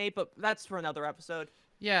distinctions to be made, but that's for another episode.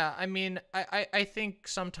 Yeah, I mean, I think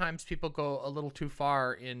sometimes people go a little too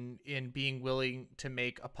far in being willing to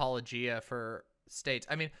make apologia for states.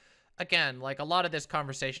 I mean, again, like a lot of this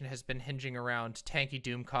conversation has been hinging around Tanky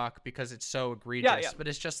Doomcock because it's so egregious, but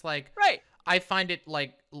it's just like, I find it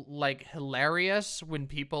like hilarious when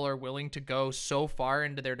people are willing to go so far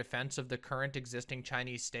into their defense of the current existing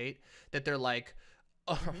Chinese state that they're like,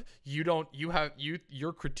 you're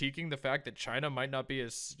critiquing the fact that China might not be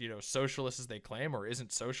as socialist as they claim or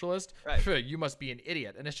isn't socialist. You must be an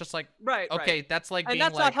idiot. And it's just like, okay, that's like, and being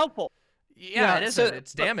that's like, not helpful. Yeah, it isn't.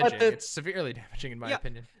 It's damaging. It's severely damaging in my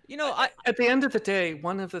opinion. At the end of the day,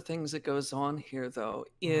 one of the things that goes on here though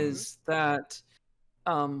is that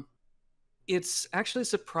it's actually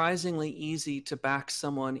surprisingly easy to back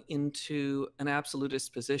someone into an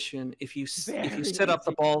absolutist position if you set up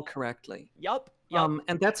the ball correctly. Yep.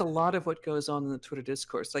 And that's a lot of what goes on in the Twitter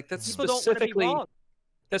discourse. Like that's specifically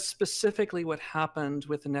that's specifically what happened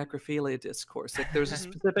with the necrophilia discourse. Like there's a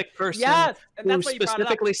specific person who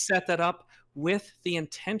specifically set that up with the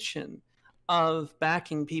intention of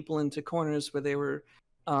backing people into corners where they were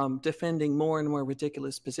defending more and more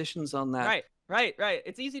ridiculous positions on that. Right.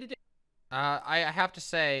 It's easy to do. I have to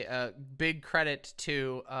say, big credit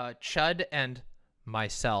to Chud and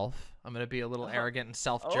myself. I'm gonna be a little arrogant and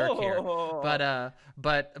self-jerk here, but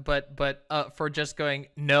for just going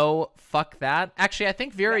no, fuck that. Actually, I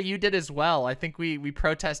think Vera, you did as well. I think we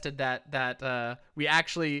protested that we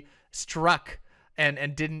actually struck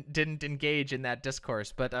and didn't engage in that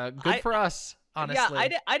discourse. But good for us. Honestly.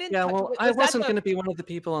 Yeah, I didn't. Yeah, well, I wasn't going to be one of the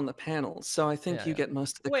people on the panel, so I think you get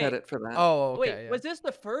most of the credit for that. Oh, okay. Was this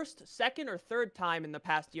the first, second, or third time in the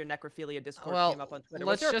past year necrophilia discourse came up on Twitter?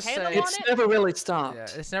 Let's just say it's never really stopped. Yeah,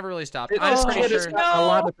 it's never really stopped. I'm pretty sure it's got a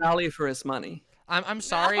lot of value for his money. I'm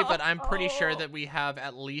sorry, but I'm pretty sure that we have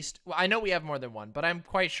at least. Well, I know we have more than one, but I'm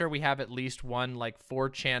quite sure we have at least one like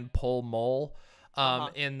 4chan poll mole,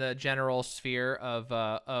 in the general sphere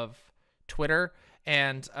of Twitter,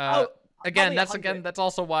 and Again, that's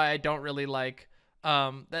also why I don't really like.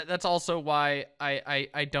 That's also why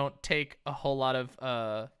I don't take a whole lot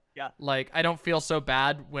of. Like I don't feel so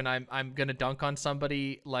bad when I'm gonna dunk on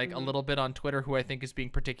somebody like a little bit on Twitter who I think is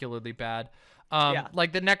being particularly bad.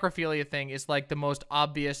 Like the necrophilia thing is like the most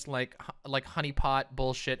obvious like honeypot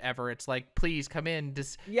bullshit ever. It's like, please come in.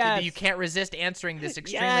 You can't resist answering this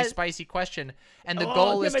extremely spicy question, and the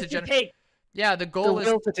goal is to generate. Yeah, the goal is...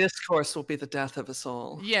 The will to discourse will be the death of us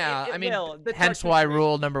all. Yeah, I mean, hence why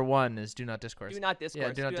rule number 1 is do not discourse. Do not discourse.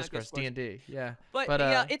 Yeah, do not discourse. D&D, yeah. But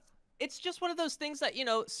yeah, it's just one of those things that, you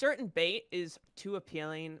know, certain bait is too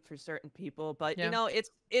appealing for certain people. But, you know,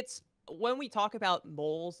 it's when we talk about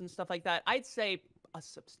moles and stuff like that, I'd say a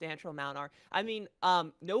substantial amount are. I mean,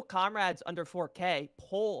 No Comrades Under 4K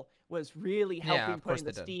poll was really helping putting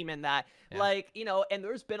the steam in that. Like, you know, and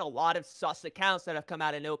there's been a lot of sus accounts that have come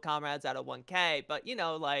out of No Comrades out of 1K, but, you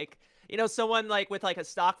know, like, you know, someone like with like a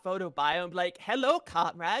stock photo bio and like, hello,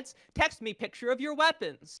 comrades, text me picture of your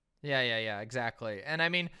weapons. Yeah, exactly. And I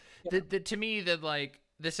mean, to me, like,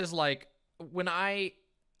 this is like, when I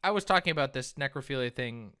was talking about this necrophilia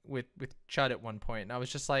thing with Chud at one point, and I was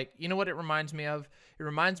just like, you know what it reminds me of? It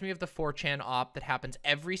reminds me of the 4chan op that happens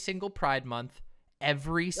every single Pride Month.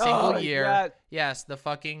 Every single year. Yes, the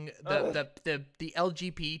fucking the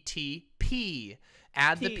LGBTP.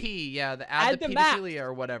 Add the P, add the pedophilia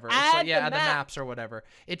or whatever. Add the maps or whatever.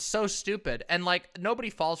 It's so stupid. And like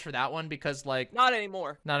nobody falls for that one because like not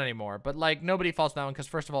anymore. But like nobody falls for that one because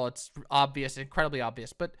first of all it's obvious, incredibly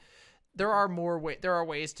obvious. But there are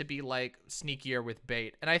ways to be like sneakier with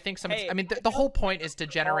bait. And I think I mean the whole point is to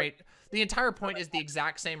generate. The entire point is the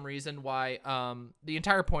exact same reason why the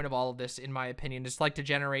entire point of all of this, in my opinion, is like to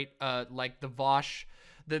generate like the Vosh,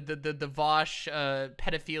 the Vosh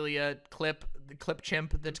pedophilia clip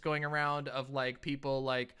chimp that's going around of like people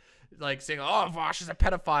like saying, oh, Vosh is a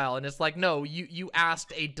pedophile, and it's like, no, you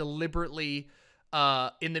asked a deliberately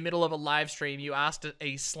in the middle of a live stream, you asked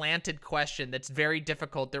a slanted question that's very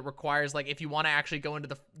difficult, that requires like, if you want to actually go into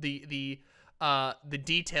the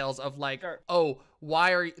details of like, oh,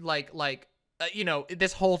 why are you like you know,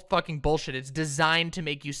 this whole fucking bullshit. It's designed to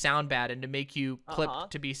make you sound bad and to make you clip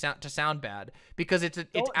to sound bad, because it's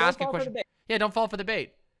asking questions. Yeah, don't fall for the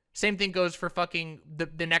bait. Same thing goes for fucking the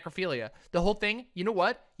necrophilia. The whole thing, you know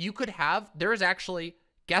what? You could have, there is actually,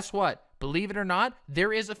 guess what? Believe it or not,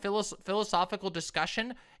 there is a philosophical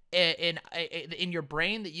discussion in your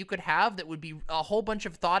brain that you could have that would be a whole bunch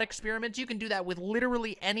of thought experiments. You can do that with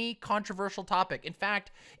literally any controversial topic. In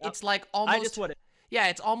fact, it's like almost... Yeah,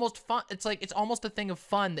 it's almost fun. It's like, it's almost a thing of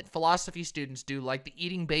fun that philosophy students do, like the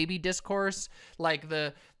eating baby discourse, like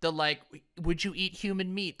the like, would you eat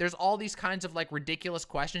human meat? There's all these kinds of like ridiculous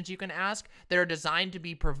questions you can ask that are designed to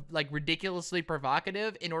be like ridiculously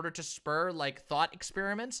provocative in order to spur like thought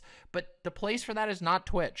experiments. But the place for that is not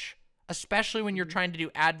Twitch, especially when you're trying to do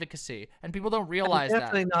advocacy, and people don't realize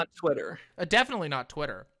definitely not Twitter. Definitely not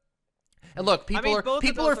Twitter. And look, people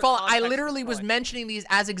are falling. I literally was mentioning these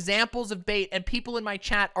as examples of bait, and people in my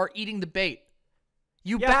chat are eating the bait.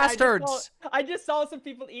 You bastards! I just saw some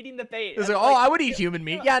people eating the bait. Like, oh, I would eat human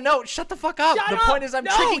meat. Yeah, no, shut the fuck up. The point is, I'm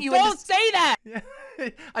tricking you. Don't say that.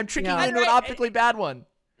 I'm tricking you into an optically bad one.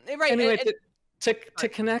 Right. Anyway, to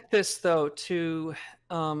connect this though to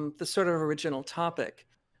the sort of original topic,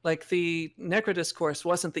 like the necro discourse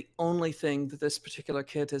wasn't the only thing that this particular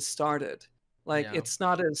kid has started. Like it's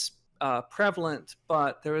not as prevalent,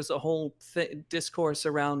 but there is a whole discourse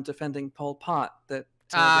around defending Pol Pot that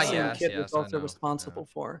the same kid was also responsible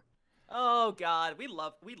for. Oh God, we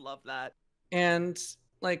love that. And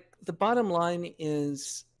like the bottom line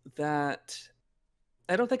is that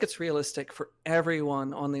I don't think it's realistic for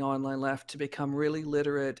everyone on the online left to become really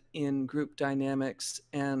literate in group dynamics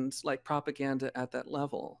and like propaganda at that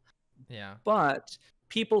level. Yeah. But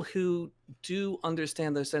people who do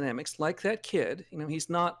understand those dynamics, like that kid, you know, he's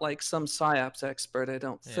not like some psyops expert, I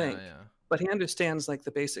don't think, but he understands like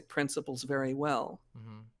the basic principles very well.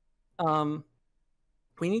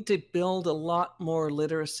 We need to build a lot more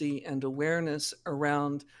literacy and awareness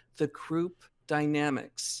around the group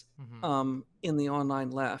dynamics in the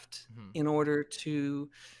online left in order to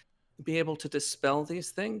be able to dispel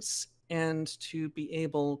these things and to be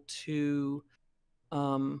able to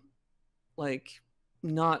like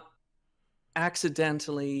not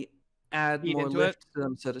accidentally add more lift to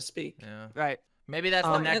them, so to speak. Yeah. Right. Maybe that's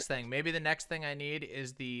the next thing. Maybe the next thing I need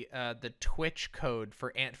is the Twitch code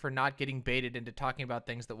for not getting baited into talking about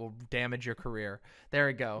things that will damage your career. There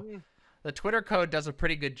we go. The Twitter code does a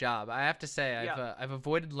pretty good job. I have to say, I've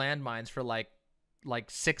avoided landmines for like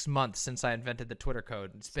 6 months since I invented the Twitter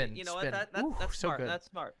code. It's been that's so smart. good. That's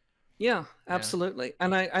smart. Yeah, absolutely. Yeah.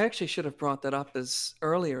 And I actually should have brought that up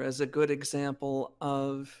earlier as a good example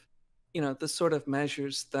of, you know, the sort of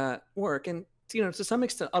measures that work. And, you know, to some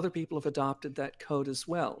extent, other people have adopted that code as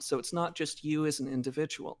well. So it's not just you as an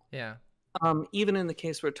individual. Yeah. Even in the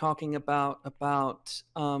case we're talking about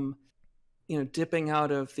you know, dipping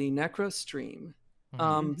out of the necro stream,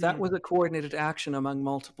 that was a coordinated action among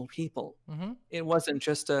multiple people. It wasn't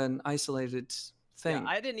just an isolated thing. Yeah,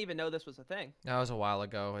 I didn't even know this was a thing. That was a while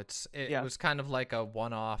ago. It was kind of like a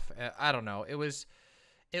one-off. I don't know. It was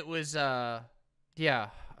yeah.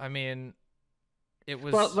 I mean, it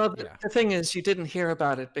was. Well, the thing is, you didn't hear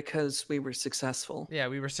about it because we were successful. Yeah,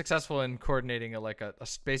 we were successful in coordinating a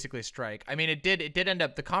basically a strike. I mean, it did end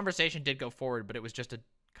up. The conversation did go forward, but it was just a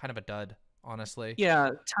kind of a dud, honestly.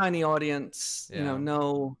 Yeah, tiny audience. Yeah. You know,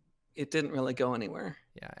 no, it didn't really go anywhere.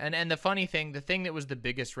 Yeah, and the funny thing, the thing that was the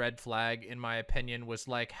biggest red flag, in my opinion, was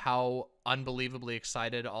like how unbelievably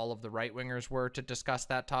excited all of the right-wingers were to discuss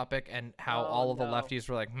that topic, and how all of the lefties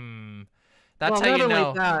were like, That's how you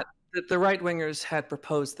know. That, the right-wingers had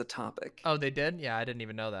proposed the topic. Oh, they did? Yeah, I didn't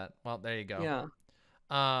even know that. Well, there you go.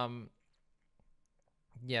 Yeah.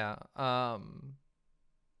 Yeah.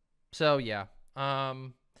 So, yeah.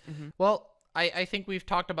 Well, I think we've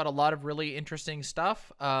talked about a lot of really interesting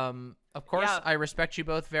stuff. Of course, I respect you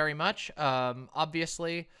both very much.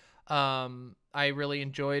 Obviously, I really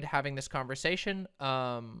enjoyed having this conversation.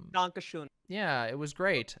 Dankeschön. Yeah, it was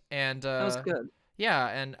great. And that was good. Yeah,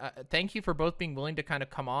 and thank you for both being willing to kind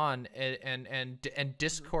of come on and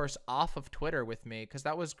discourse off of Twitter with me, because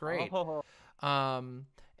that was great. And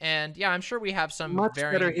yeah, I'm sure we have some much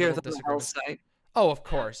better here than the hell disagreements. site. Oh, of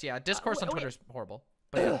course, yeah. Discourse on Twitter is horrible.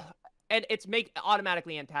 But yeah. And it's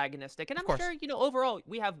automatically antagonistic. And I'm sure, you know, overall,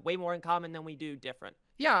 we have way more in common than we do different.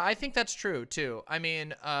 Yeah, I think that's true, too. I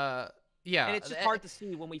mean, yeah. And it's just hard to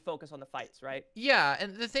see when we focus on the fights, right? Yeah,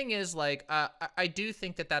 and the thing is, like, I do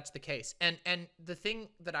think that that's the case. And the thing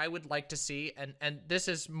that I would like to see, and this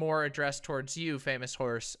is more addressed towards you,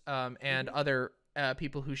 FamousHorse, and other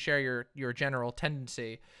people who share your general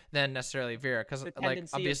tendency than necessarily Vera, because, like,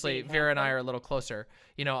 obviously, Vera and I are a little closer,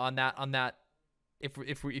 you know, on that.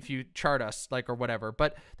 If you chart us, like, or whatever.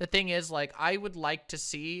 But the thing is, like, I would like to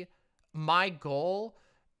see, my goal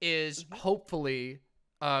is hopefully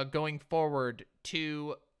going forward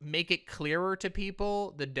to make it clearer to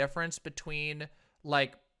people the difference between,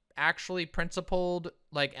 like, actually principled,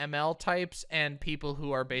 like, ML types and people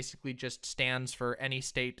who are basically just stands for any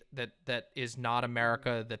state that is not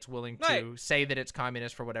America, that's willing to say that it's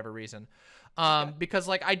communist for whatever reason. Because,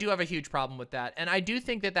 like, I do have a huge problem with that. And I do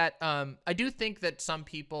think that I do think that some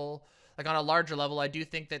people, like, on a larger level, I do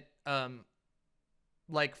think that,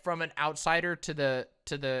 like, from an outsider to the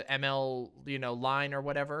ML, you know, line or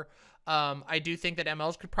whatever, I do think that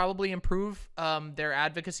MLs could probably improve their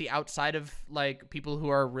advocacy outside of, like, people who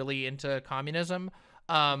are really into communism,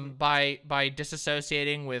 by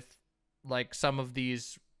disassociating with, like, some of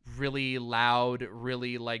these really loud,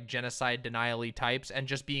 really, like, genocide denial-y types, and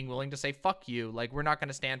just being willing to say, fuck you, like, we're not going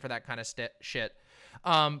to stand for that kind of shit.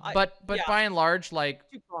 But by and large, like,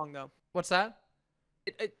 two-pronged, though. What's that?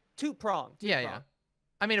 Two-pronged. Yeah.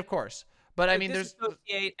 I mean, of course. But I mean, there's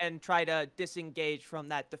disassociate and try to disengage from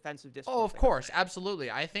that defensive discourse. Oh, of course, absolutely.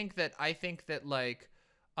 I think that like,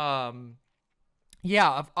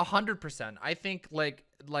 yeah, 100%. I think like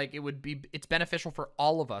it's beneficial for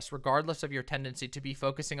all of us, regardless of your tendency, to be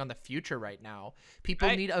focusing on the future right now. People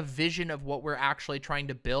need a vision of what we're actually trying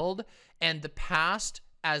to build, and the past,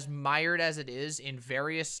 as mired as it is in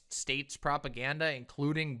various states' propaganda,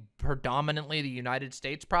 including predominantly the United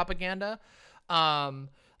States propaganda,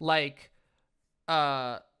 like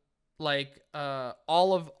all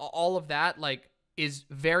of that like is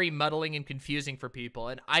very muddling and confusing for people,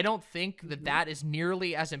 and I don't think that that is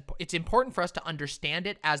nearly as it's important for us to understand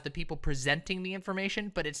it as the people presenting the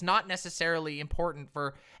information, but it's not necessarily important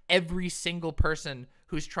for every single person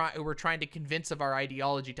who we're trying to convince of our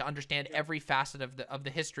ideology to understand every facet of the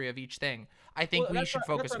history of each thing. I think we should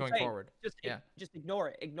focus going forward. Just ignore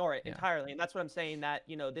it entirely. And that's what I'm saying, that,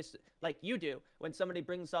 you know, this, like you do, when somebody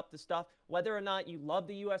brings up the stuff, whether or not you love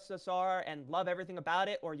the USSR and love everything about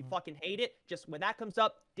it, or you fucking hate it, just when that comes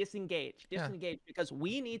up, disengage, because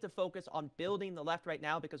we need to focus on building the left right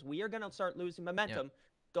now, because we are going to start losing momentum.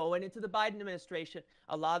 Going into the Biden administration,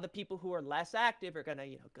 a lot of the people who are less active are gonna,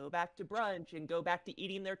 you know, go back to brunch and go back to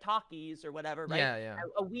eating their Takis or whatever, right? Yeah.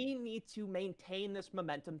 We need to maintain this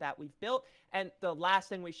momentum that we've built, and the last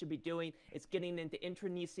thing we should be doing is getting into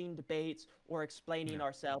internecine debates or explaining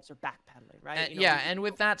ourselves or backpedaling, right? And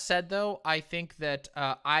with that said, though, I think that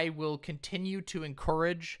I will continue to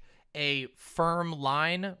encourage a firm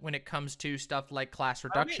line when it comes to stuff like class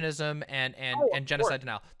reductionism and genocide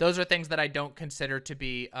denial. Those are things that I don't consider to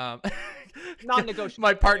be non-negotiable.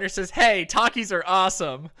 My partner says, "Hey, Takis are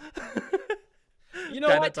awesome." You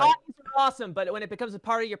know what? Takis are awesome, but when it becomes a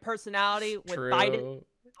part of your personality with Biden.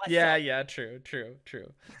 True.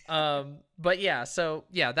 But yeah, so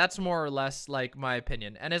yeah, that's more or less like my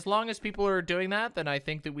opinion. And as long as people are doing that, then I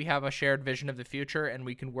think that we have a shared vision of the future and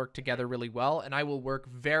we can work together really well. And I will work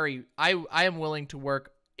I am willing to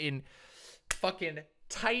work in fucking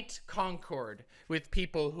tight concord with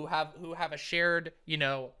people who have a shared, you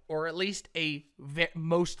know, or at least a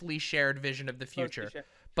mostly shared vision of the future.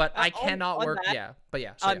 But I cannot work. That,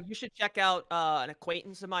 you should check out an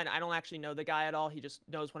acquaintance of mine. I don't actually know the guy at all. He just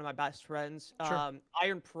knows one of my best friends.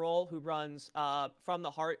 Iron Parole, who runs From the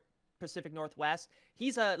Heart Pacific Northwest.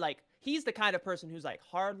 He's the kind of person who's like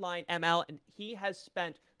hardline ML, and he has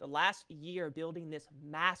spent the last year building this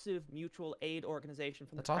massive mutual aid organization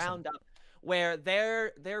from the ground up, where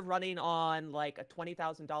they're running on like a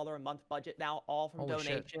 $20,000 a month budget now, all from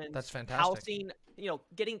donations. Shit. That's fantastic. Housing, you know,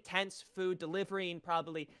 getting tents, food, delivering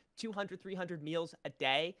probably 200, 300 meals a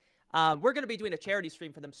day. We're going to be doing a charity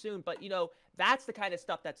stream for them soon, but, you know, that's the kind of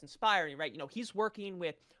stuff that's inspiring, right? You know, he's working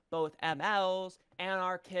with both MLs,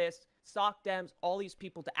 anarchists, soc dems, all these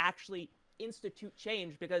people to actually institute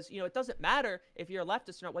change, because, you know, it doesn't matter if you're a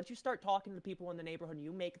leftist or not. Once you start talking to people in the neighborhood and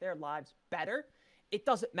you make their lives better, it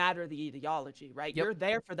doesn't matter the ideology, right? You're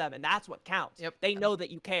there for them, and that's what counts. They know that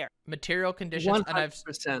you care. Material conditions,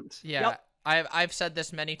 100%. And I've said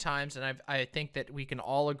this many times, and I think that we can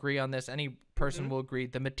all agree on this. Any person will agree.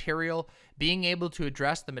 The material, being able to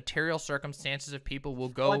address the material circumstances of people will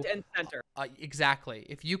go front and center. Exactly.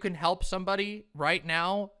 If you can help somebody right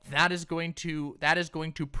now, that is going to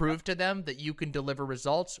prove to them that you can deliver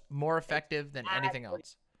results more effective than anything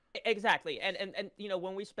else. Exactly. And you know,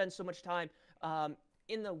 when we spend so much time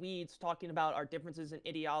in the weeds talking about our differences in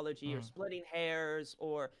ideology or splitting hairs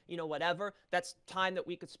or, you know, whatever, that's time that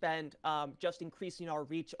we could spend just increasing our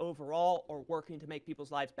reach overall or working to make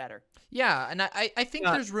people's lives better. Yeah, and I think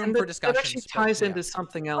there's room for discussions. It actually ties into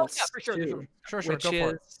something else, for sure, too, Sure, which go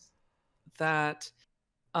for is that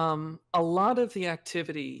a lot of the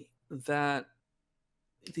activity that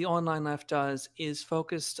the online left does is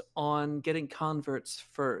focused on getting converts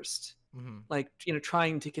first. Like, you know,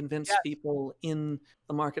 trying to convince people in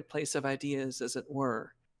the marketplace of ideas, as it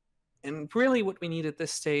were. And really what we need at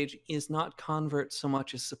this stage is not converts so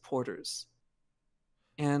much as supporters.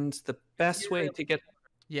 And the best way to get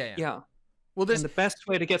well, and the best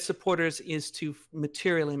way to get supporters is to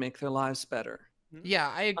materially make their lives better.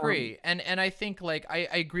 Yeah, I agree. And I think, like, I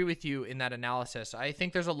agree with you in that analysis. I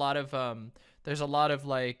think there's a lot of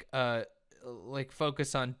like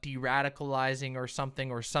focus on de-radicalizing or something,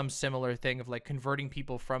 or some similar thing of like converting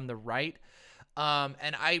people from the right.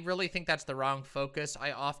 And I really think that's the wrong focus.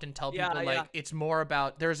 I often tell people it's more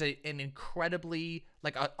about, there's an incredibly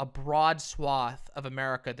like a broad swath of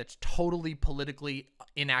America that's totally politically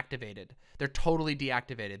inactivated. They're totally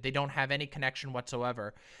deactivated. They don't have any connection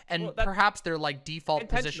whatsoever. And perhaps their like default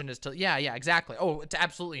position is to, exactly. Oh, it's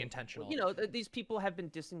absolutely intentional. You know, these people have been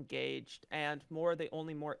disengaged and more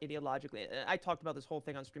ideologically. I talked about this whole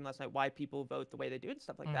thing on stream last night, why people vote the way they do and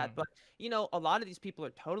stuff like that. But, you know, a lot of these people are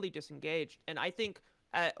totally disengaged. And I think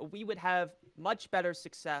we would have much better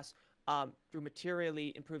success through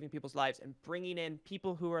materially improving people's lives and bringing in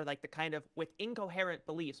people who are like the kind of with incoherent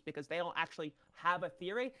beliefs, because they don't actually have a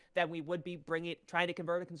theory, than we would be trying to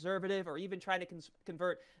convert a conservative or even trying to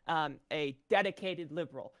convert a dedicated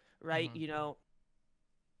liberal, right? You know.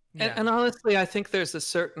 And honestly, I think there's a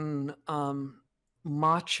certain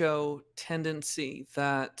macho tendency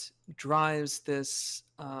that drives this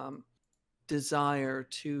desire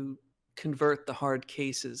to convert the hard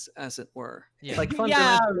cases, as it were. Yeah. Like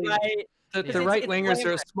fundamentally, right. the right-wingers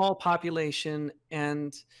are a small population,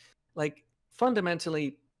 and like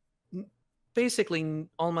fundamentally, basically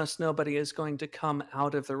almost nobody is going to come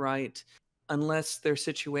out of the right unless their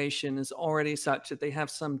situation is already such that they have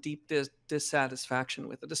some deep dissatisfaction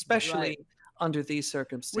with it, especially under these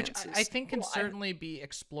circumstances. Which I think can certainly be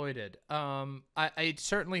exploited. I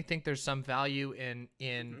certainly think there's some value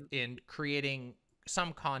in creating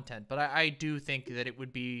some content, but I do think that it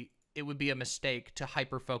would be a mistake to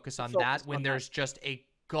hyper focus on that when there's just a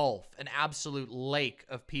gulf, an absolute lake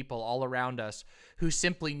of people all around us who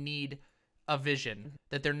simply need a vision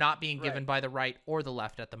that they're not being given by the right or the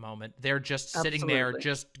left at the moment. They're just sitting there,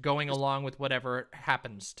 just going along with whatever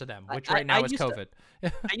happens to them, which right now is COVID.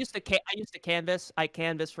 I used to canvas. I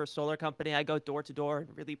canvas for a solar company. I go door to door in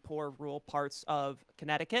really poor rural parts of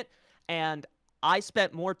Connecticut, and I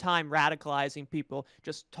spent more time radicalizing people,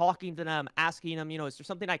 just talking to them, asking them, is there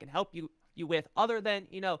something I can help you with other than,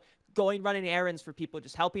 going running errands for people,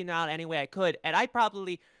 just helping them out any way I could. And I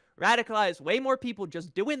probably radicalized way more people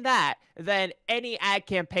just doing that than any ad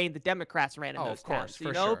campaign the Democrats ran in those towns,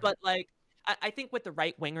 sure. But like, I think with the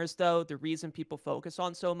right wingers, though, the reason people focus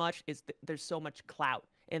on so much is there's so much clout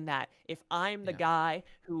in that. If I'm the guy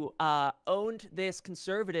who owned this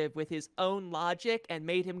conservative with his own logic and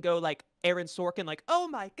made him go like Aaron Sorkin, like, oh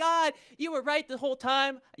my God, you were right the whole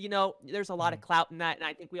time. There's a lot of clout in that. And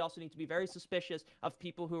I think we also need to be very suspicious of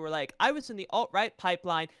people who were like, I was in the alt-right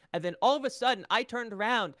pipeline, and then all of a sudden I turned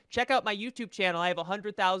around, check out my YouTube channel, I have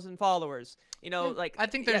 100,000 followers. Like, I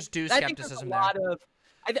think there's due skepticism there.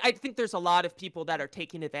 I think there's a lot of people that are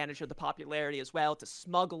taking advantage of the popularity as well to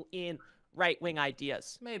smuggle in right-wing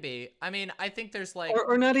ideas. Maybe. I mean, I think there's like...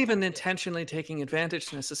 Or not even intentionally taking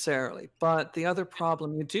advantage necessarily. But the other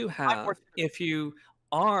problem you do have, if you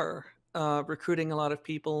are recruiting a lot of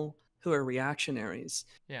people who are reactionaries,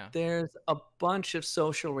 there's a bunch of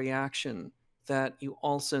social reaction that you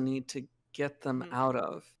also need to get them out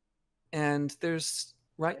of. And there's...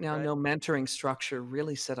 right now, no mentoring structure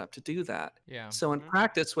really set up to do that. Yeah. So in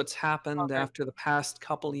practice, what's happened after the past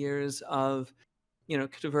couple years of,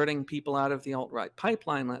 converting people out of the alt-right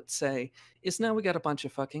pipeline, let's say, is now we got a bunch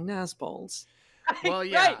of fucking Nazballs. Well,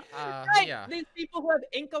 yeah. Yeah. These people who have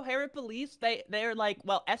incoherent beliefs, they're like,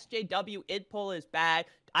 well, SJW IDPOL is bad.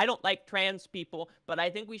 I don't like trans people, but I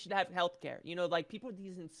think we should have healthcare. Like people with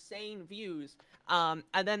these insane views. And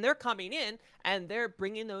then they're coming in and they're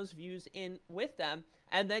bringing those views in with them.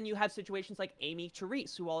 And then you have situations like Amy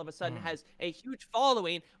Therese, who all of a sudden has a huge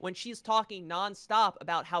following when she's talking nonstop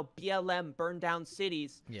about how BLM burned down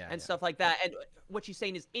cities and stuff like that. And what she's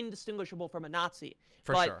saying is indistinguishable from a Nazi.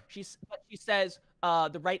 For sure. She says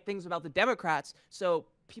the right things about the Democrats, so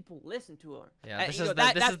people listen to her. Yeah, this is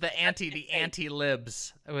the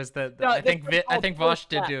anti-libs. It was I think Vosh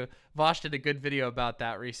did a good video about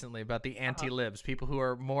that recently, about the anti-libs, people who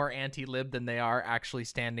are more anti-lib than they are actually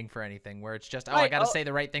standing for anything, where it's just, I got to say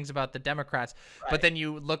the right things about the Democrats. But then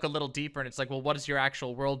you look a little deeper and it's like, well, what is your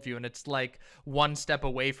actual worldview? And it's like one step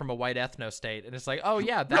away from a white ethno-state. And it's like, oh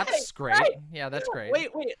yeah, that's great. Yeah, that's great. Wait,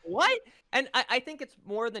 what? And I think it's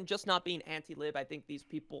more than just not being anti-lib. I think these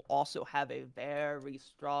people also have a very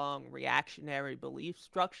strong reactionary belief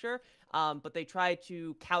structure, but they try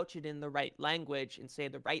to couch it in the right language and say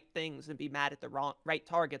the right things and be mad at the right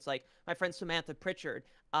targets. Like my friend Samantha Pritchard,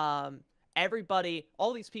 everybody,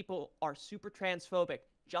 all these people are super transphobic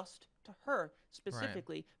just to her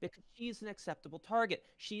specifically because she's an acceptable target.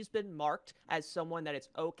 She's been marked as someone that it's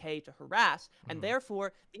okay to harass, and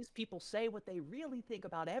therefore these people say what they really think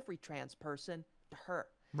about every trans person to her.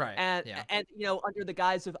 Right. And under the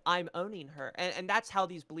guise of I'm owning her. And that's how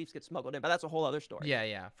these beliefs get smuggled in, but that's a whole other story.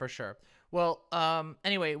 Yeah, for sure. Well,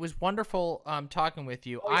 anyway, it was wonderful talking with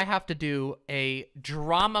you. I have to do a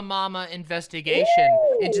Drama Mama investigation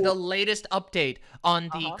into the latest update on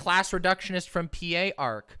the class reductionist from PA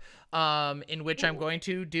arc. In which I'm going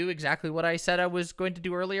to do exactly what I said I was going to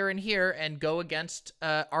do earlier in here and go against,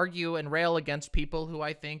 argue and rail against people who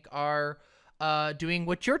I think are doing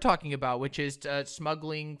what you're talking about, which is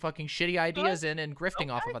smuggling fucking shitty ideas in and grifting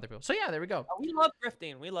off of other people. So yeah, there we go. We love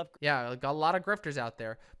grifting. Yeah, got a lot of grifters out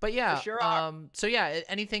there. But yeah, sure are. So yeah,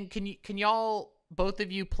 anything, can y'all, both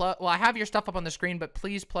of you plug, well, I have your stuff up on the screen, but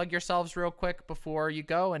please plug yourselves real quick before you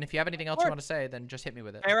go. And if you have anything else you want to say, then just hit me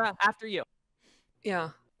with it. Farah, after you.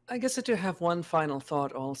 Yeah. I guess I do have one final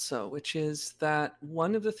thought also, which is that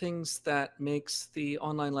one of the things that makes the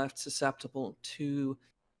online left susceptible to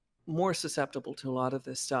more susceptible to a lot of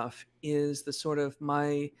this stuff is the sort of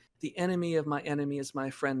the enemy of my enemy is my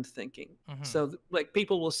friend thinking. So like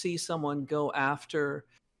people will see someone go after,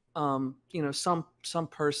 you know, some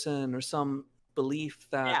person or some belief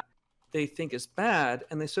that they think is bad,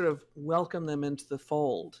 and they sort of welcome them into the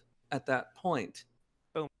fold at that point.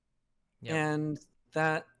 Boom. Yep. And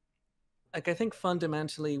that, like, I think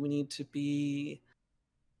fundamentally we need to be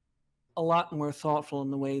a lot more thoughtful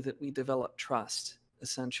in the way that we develop trust,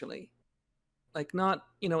 essentially. Like, not,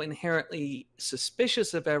 you know, inherently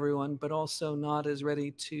suspicious of everyone, but also not as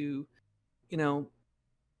ready to, you know,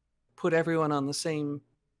 put everyone on the same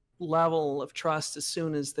level of trust as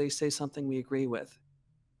soon as they say something we agree with.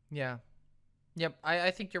 Yeah. Yep.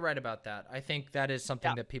 I think you're right about that. I think that is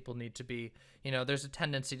something that people need to be, you know, there's a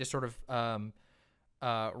tendency to sort of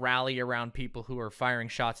rally around people who are firing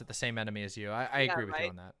shots at the same enemy as you. I agree with you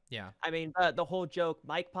on that. Yeah. I mean, the whole joke,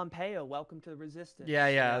 Mike Pompeo, welcome to the resistance.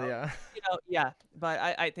 Yeah. But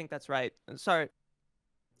I think that's right. Sorry.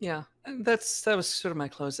 Yeah, and that was sort of my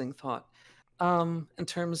closing thought. In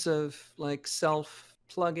terms of like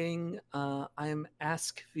self-plugging, I'm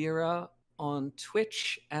AskVera on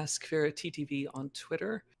Twitch, AskVera TTV on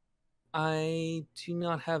Twitter. I do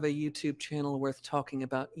not have a YouTube channel worth talking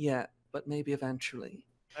about yet, but maybe eventually.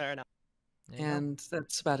 Fair enough. And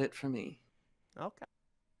that's about it for me. Okay.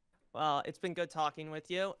 Well, it's been good talking with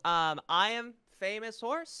you. I am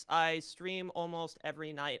FamousHorse. I stream almost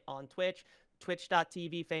every night on Twitch,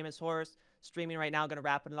 twitch.tv FamousHorse. Streaming right now, going to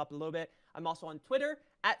wrap it up a little bit. I'm also on Twitter,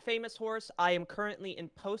 @FamousHorse. I am currently in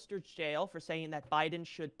poster jail for saying that Biden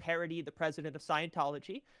should parody the president of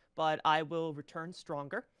Scientology, but I will return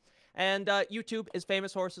stronger. And YouTube is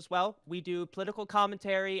FamousHorse as well. We do political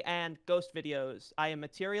commentary and ghost videos. I am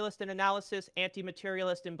materialist in analysis,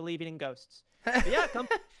 anti-materialist in believing in ghosts. But yeah, come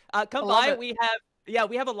by. We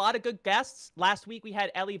have a lot of good guests. Last week we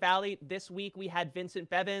had Ellie Valley. This week we had Vincent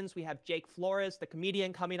Bevins. We have Jake Flores, the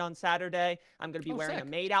comedian, coming on Saturday. I'm going to be wearing a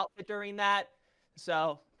maid outfit during that.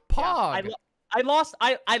 So Pog. Yeah,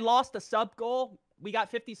 I lost a sub goal. We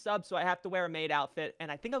got 50 subs, so I have to wear a maid outfit,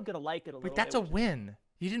 and I think I'm going to like it a little bit. Wait, that's a win.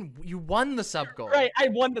 You won the sub goal. Right, I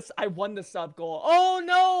won the sub goal. Oh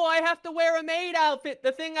no, I have to wear a maid outfit,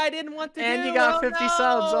 the thing I didn't want to do. And you got 50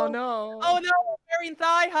 subs. Oh no. Oh no, I'm wearing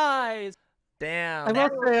thigh highs. Damn. I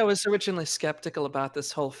will say I was originally skeptical about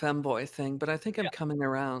this whole femboy thing, but I think I'm coming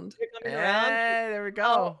around. You're coming around? Hey, there we go.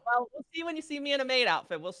 Oh, well, we'll see when you see me in a maid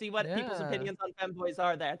outfit. We'll see what people's opinions on femboys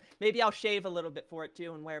are there. Maybe I'll shave a little bit for it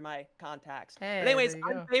too and wear my contacts. Hey, but anyways,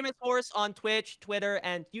 I'm FamousHorse on Twitch, Twitter,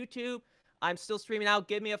 and YouTube. I'm still streaming out.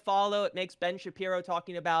 Give me a follow. It makes Ben Shapiro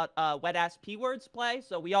talking about wet-ass P-words play,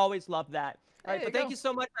 so we always love that. All right, but thank you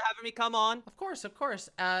so much for having me come on. Of course.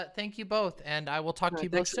 Thank you both, and I will talk to you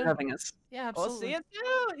both soon. Thanks for having us. Yeah, absolutely. We'll see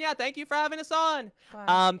you soon. Yeah, thank you for having us on.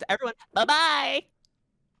 Bye. To everyone, bye-bye.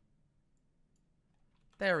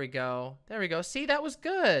 There we go. See, that was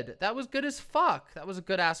good. That was good as fuck. That was a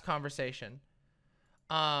good-ass conversation.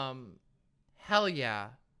 Hell yeah.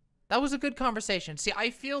 That was a good conversation. See,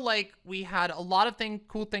 I feel like we had a lot of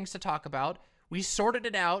cool things to talk about. We sorted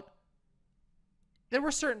it out. There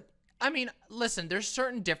were listen, there's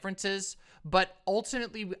certain differences, but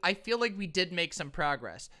ultimately, I feel like we did make some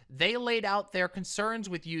progress. They laid out their concerns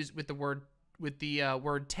with the word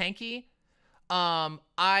tankie.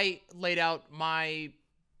 I laid out my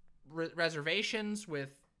reservations with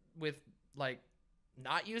like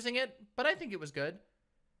not using it, but I think it was good.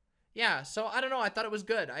 Yeah, so I don't know. I thought it was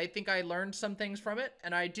good. I think I learned some things from it,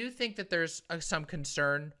 and I do think that there's some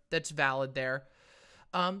concern that's valid there.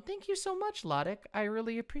 Thank you so much, Lodic. I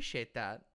really appreciate that.